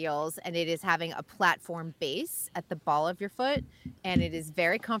high heels, and it is having a platform base at the ball of your foot, and it is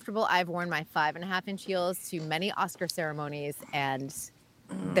very comfortable. I've worn my 5.5-inch heels to many Oscar ceremonies, and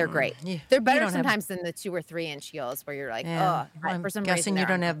they're great. They're better sometimes than the 2 or 3-inch heels where you're like, I'm for some guessing reason you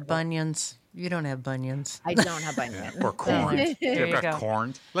don't have bunions. You don't have bunions. I don't have bunions. Or corns. There You've you got go.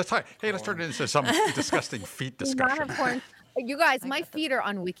 corns. Let's turn it into some disgusting feet discussion. Not have corns. You guys, my feet are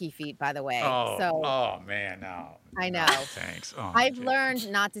on Wiki Feet, by the way. Oh man, no. I know. No, thanks. Oh, I've learned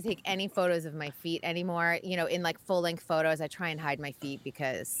not to take any photos of my feet anymore. In like full-length photos, I try and hide my feet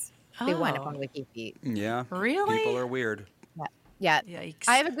because they wind up on Wiki Feet. Yeah. Really? People are weird. Yeah. Yikes.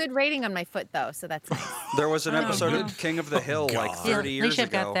 I have a good rating on my foot, though, so that's nice. There was an episode of King of the Hill like 30 years ago. At least you've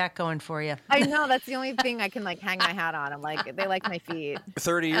got that going for you. I know. That's the only thing I can like hang my hat on. I'm like, they like my feet.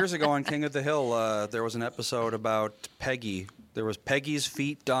 30 years ago on King of the Hill, there was an episode about Peggy. There was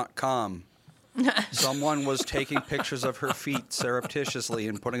Peggy'sFeet.com. Someone was taking pictures of her feet surreptitiously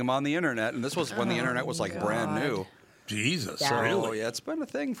and putting them on the internet, and this was when the internet was like brand new. Jesus, So, really? yeah, it's been a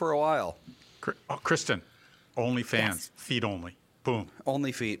thing for a while. Kristen, OnlyFans, feet only. Boom.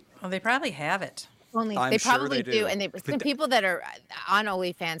 Only feet. Well, they probably have it. They probably do. And some people that are on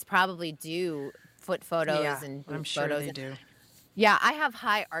OnlyFans probably do foot photos and I'm boob sure photos. they do. Yeah, I have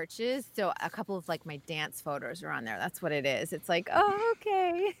high arches, so a couple of like my dance photos are on there. That's what it is. It's like, oh,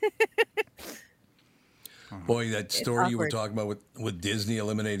 okay. Boy, that story you were talking about with Disney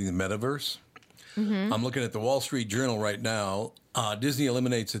eliminating the metaverse. Mm-hmm. I'm looking at the Wall Street Journal right now. Disney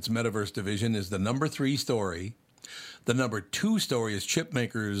eliminates its metaverse division is the number 3 story. The number 2 story is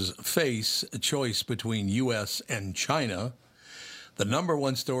chipmakers face a choice between U.S. and China. The number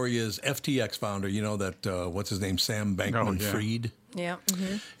 1 story is FTX founder, what's his name, Sam Bankman-Fried. Yeah.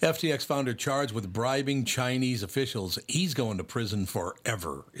 Mm-hmm. FTX founder charged with bribing Chinese officials. He's going to prison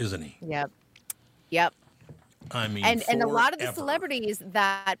forever, isn't he? Yep. I mean, and a lot of the celebrities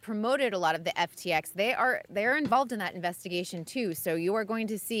that promoted a lot of the FTX, they're involved in that investigation too. So you are going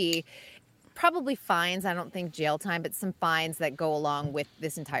to see probably fines. I don't think jail time, but some fines that go along with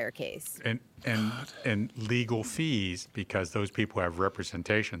this entire case. And legal fees because those people have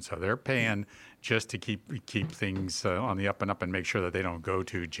representation, so they're paying just to keep things on the up and up and make sure that they don't go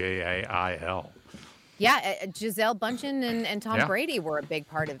to jail. Yeah, Gisele Bündchen and Tom Brady were a big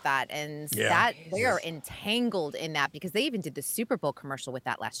part of that, and that they are entangled in that because they even did the Super Bowl commercial with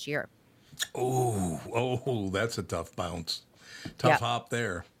that last year. Oh, that's a tough bounce. Tough hop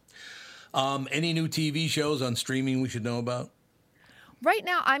there. Any new TV shows on streaming we should know about? Right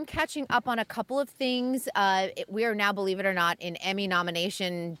now, I'm catching up on a couple of things. We are now, believe it or not, in Emmy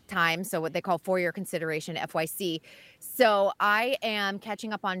nomination time, so what they call for-year consideration, FYC. So I am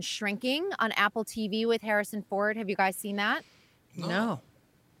catching up on Shrinking on Apple TV with Harrison Ford. Have you guys seen that? No.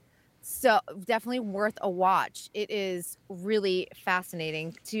 So definitely worth a watch. It is really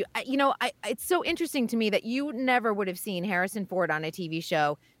fascinating to, it's so interesting to me that you never would have seen Harrison Ford on a TV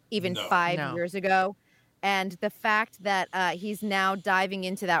show even 5 years ago. And the fact that he's now diving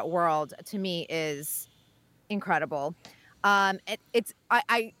into that world to me is incredible. It's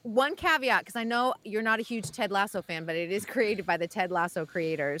one caveat, because I know you're not a huge Ted Lasso fan, but it is created by the Ted Lasso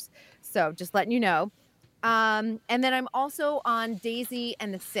creators. So just letting you know. And then I'm also on Daisy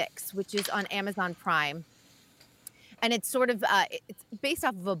and the Six, which is on Amazon Prime. And it's sort of it's based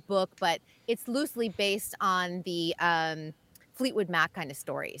off of a book, but it's loosely based on the Fleetwood Mac kind of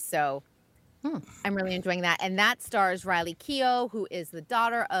story. So I'm really enjoying that. And that stars Riley Keough, who is the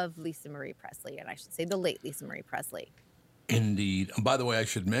daughter of Lisa Marie Presley. And I should say the late Lisa Marie Presley. Indeed. By the way, I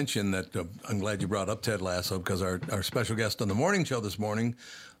should mention that I'm glad you brought up Ted Lasso because our special guest on the morning show this morning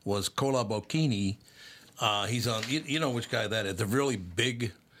was Kola Bokini. He's on, you know which guy that is, the really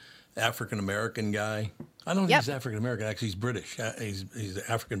big African-American guy. I don't think he's African-American. Actually, he's British. He's an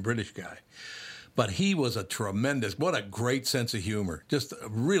African-British guy. But he was what a great sense of humor. Just a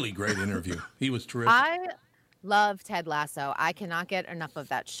really great interview. He was terrific. I love Ted Lasso. I cannot get enough of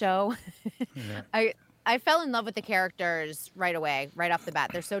that show. Yeah. I fell in love with the characters right away, right off the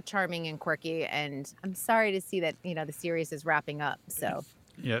bat. They're so charming and quirky, and I'm sorry to see that, the series is wrapping up. So,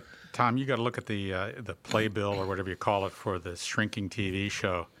 yeah, Tom, you got to look at the playbill or whatever you call it for the Shrinking TV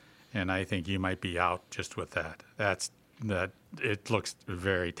show, and I think you might be out just with that. It looks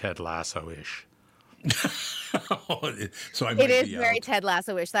very Ted Lasso-ish. So I might it is be very out. Ted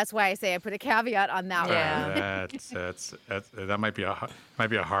Lasso-ish. That's why I say I put a caveat on that one. That might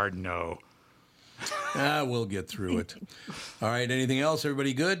be a hard no. We'll get through it. All right. Anything else?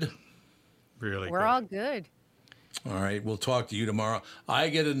 Everybody good? Really We're all good. All right, we'll talk to you tomorrow. I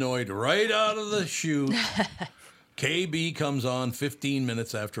get annoyed right out of the chute. KB comes on 15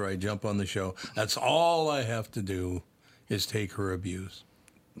 minutes after I jump on the show. That's all I have to do is take her abuse.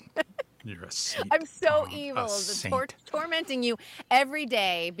 You're a saint. I'm so evil, tormenting you every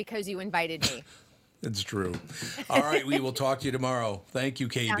day because you invited me. It's true. All right, we will talk to you tomorrow. Thank you,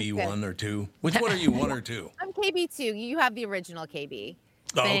 KB 1 or 2. Which one are you, 1 or 2? I'm KB 2. You have the original KB.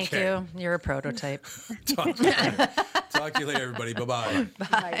 Thank you. You're a prototype. Talk to you later, everybody. Bye-bye.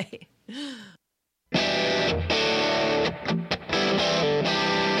 Bye.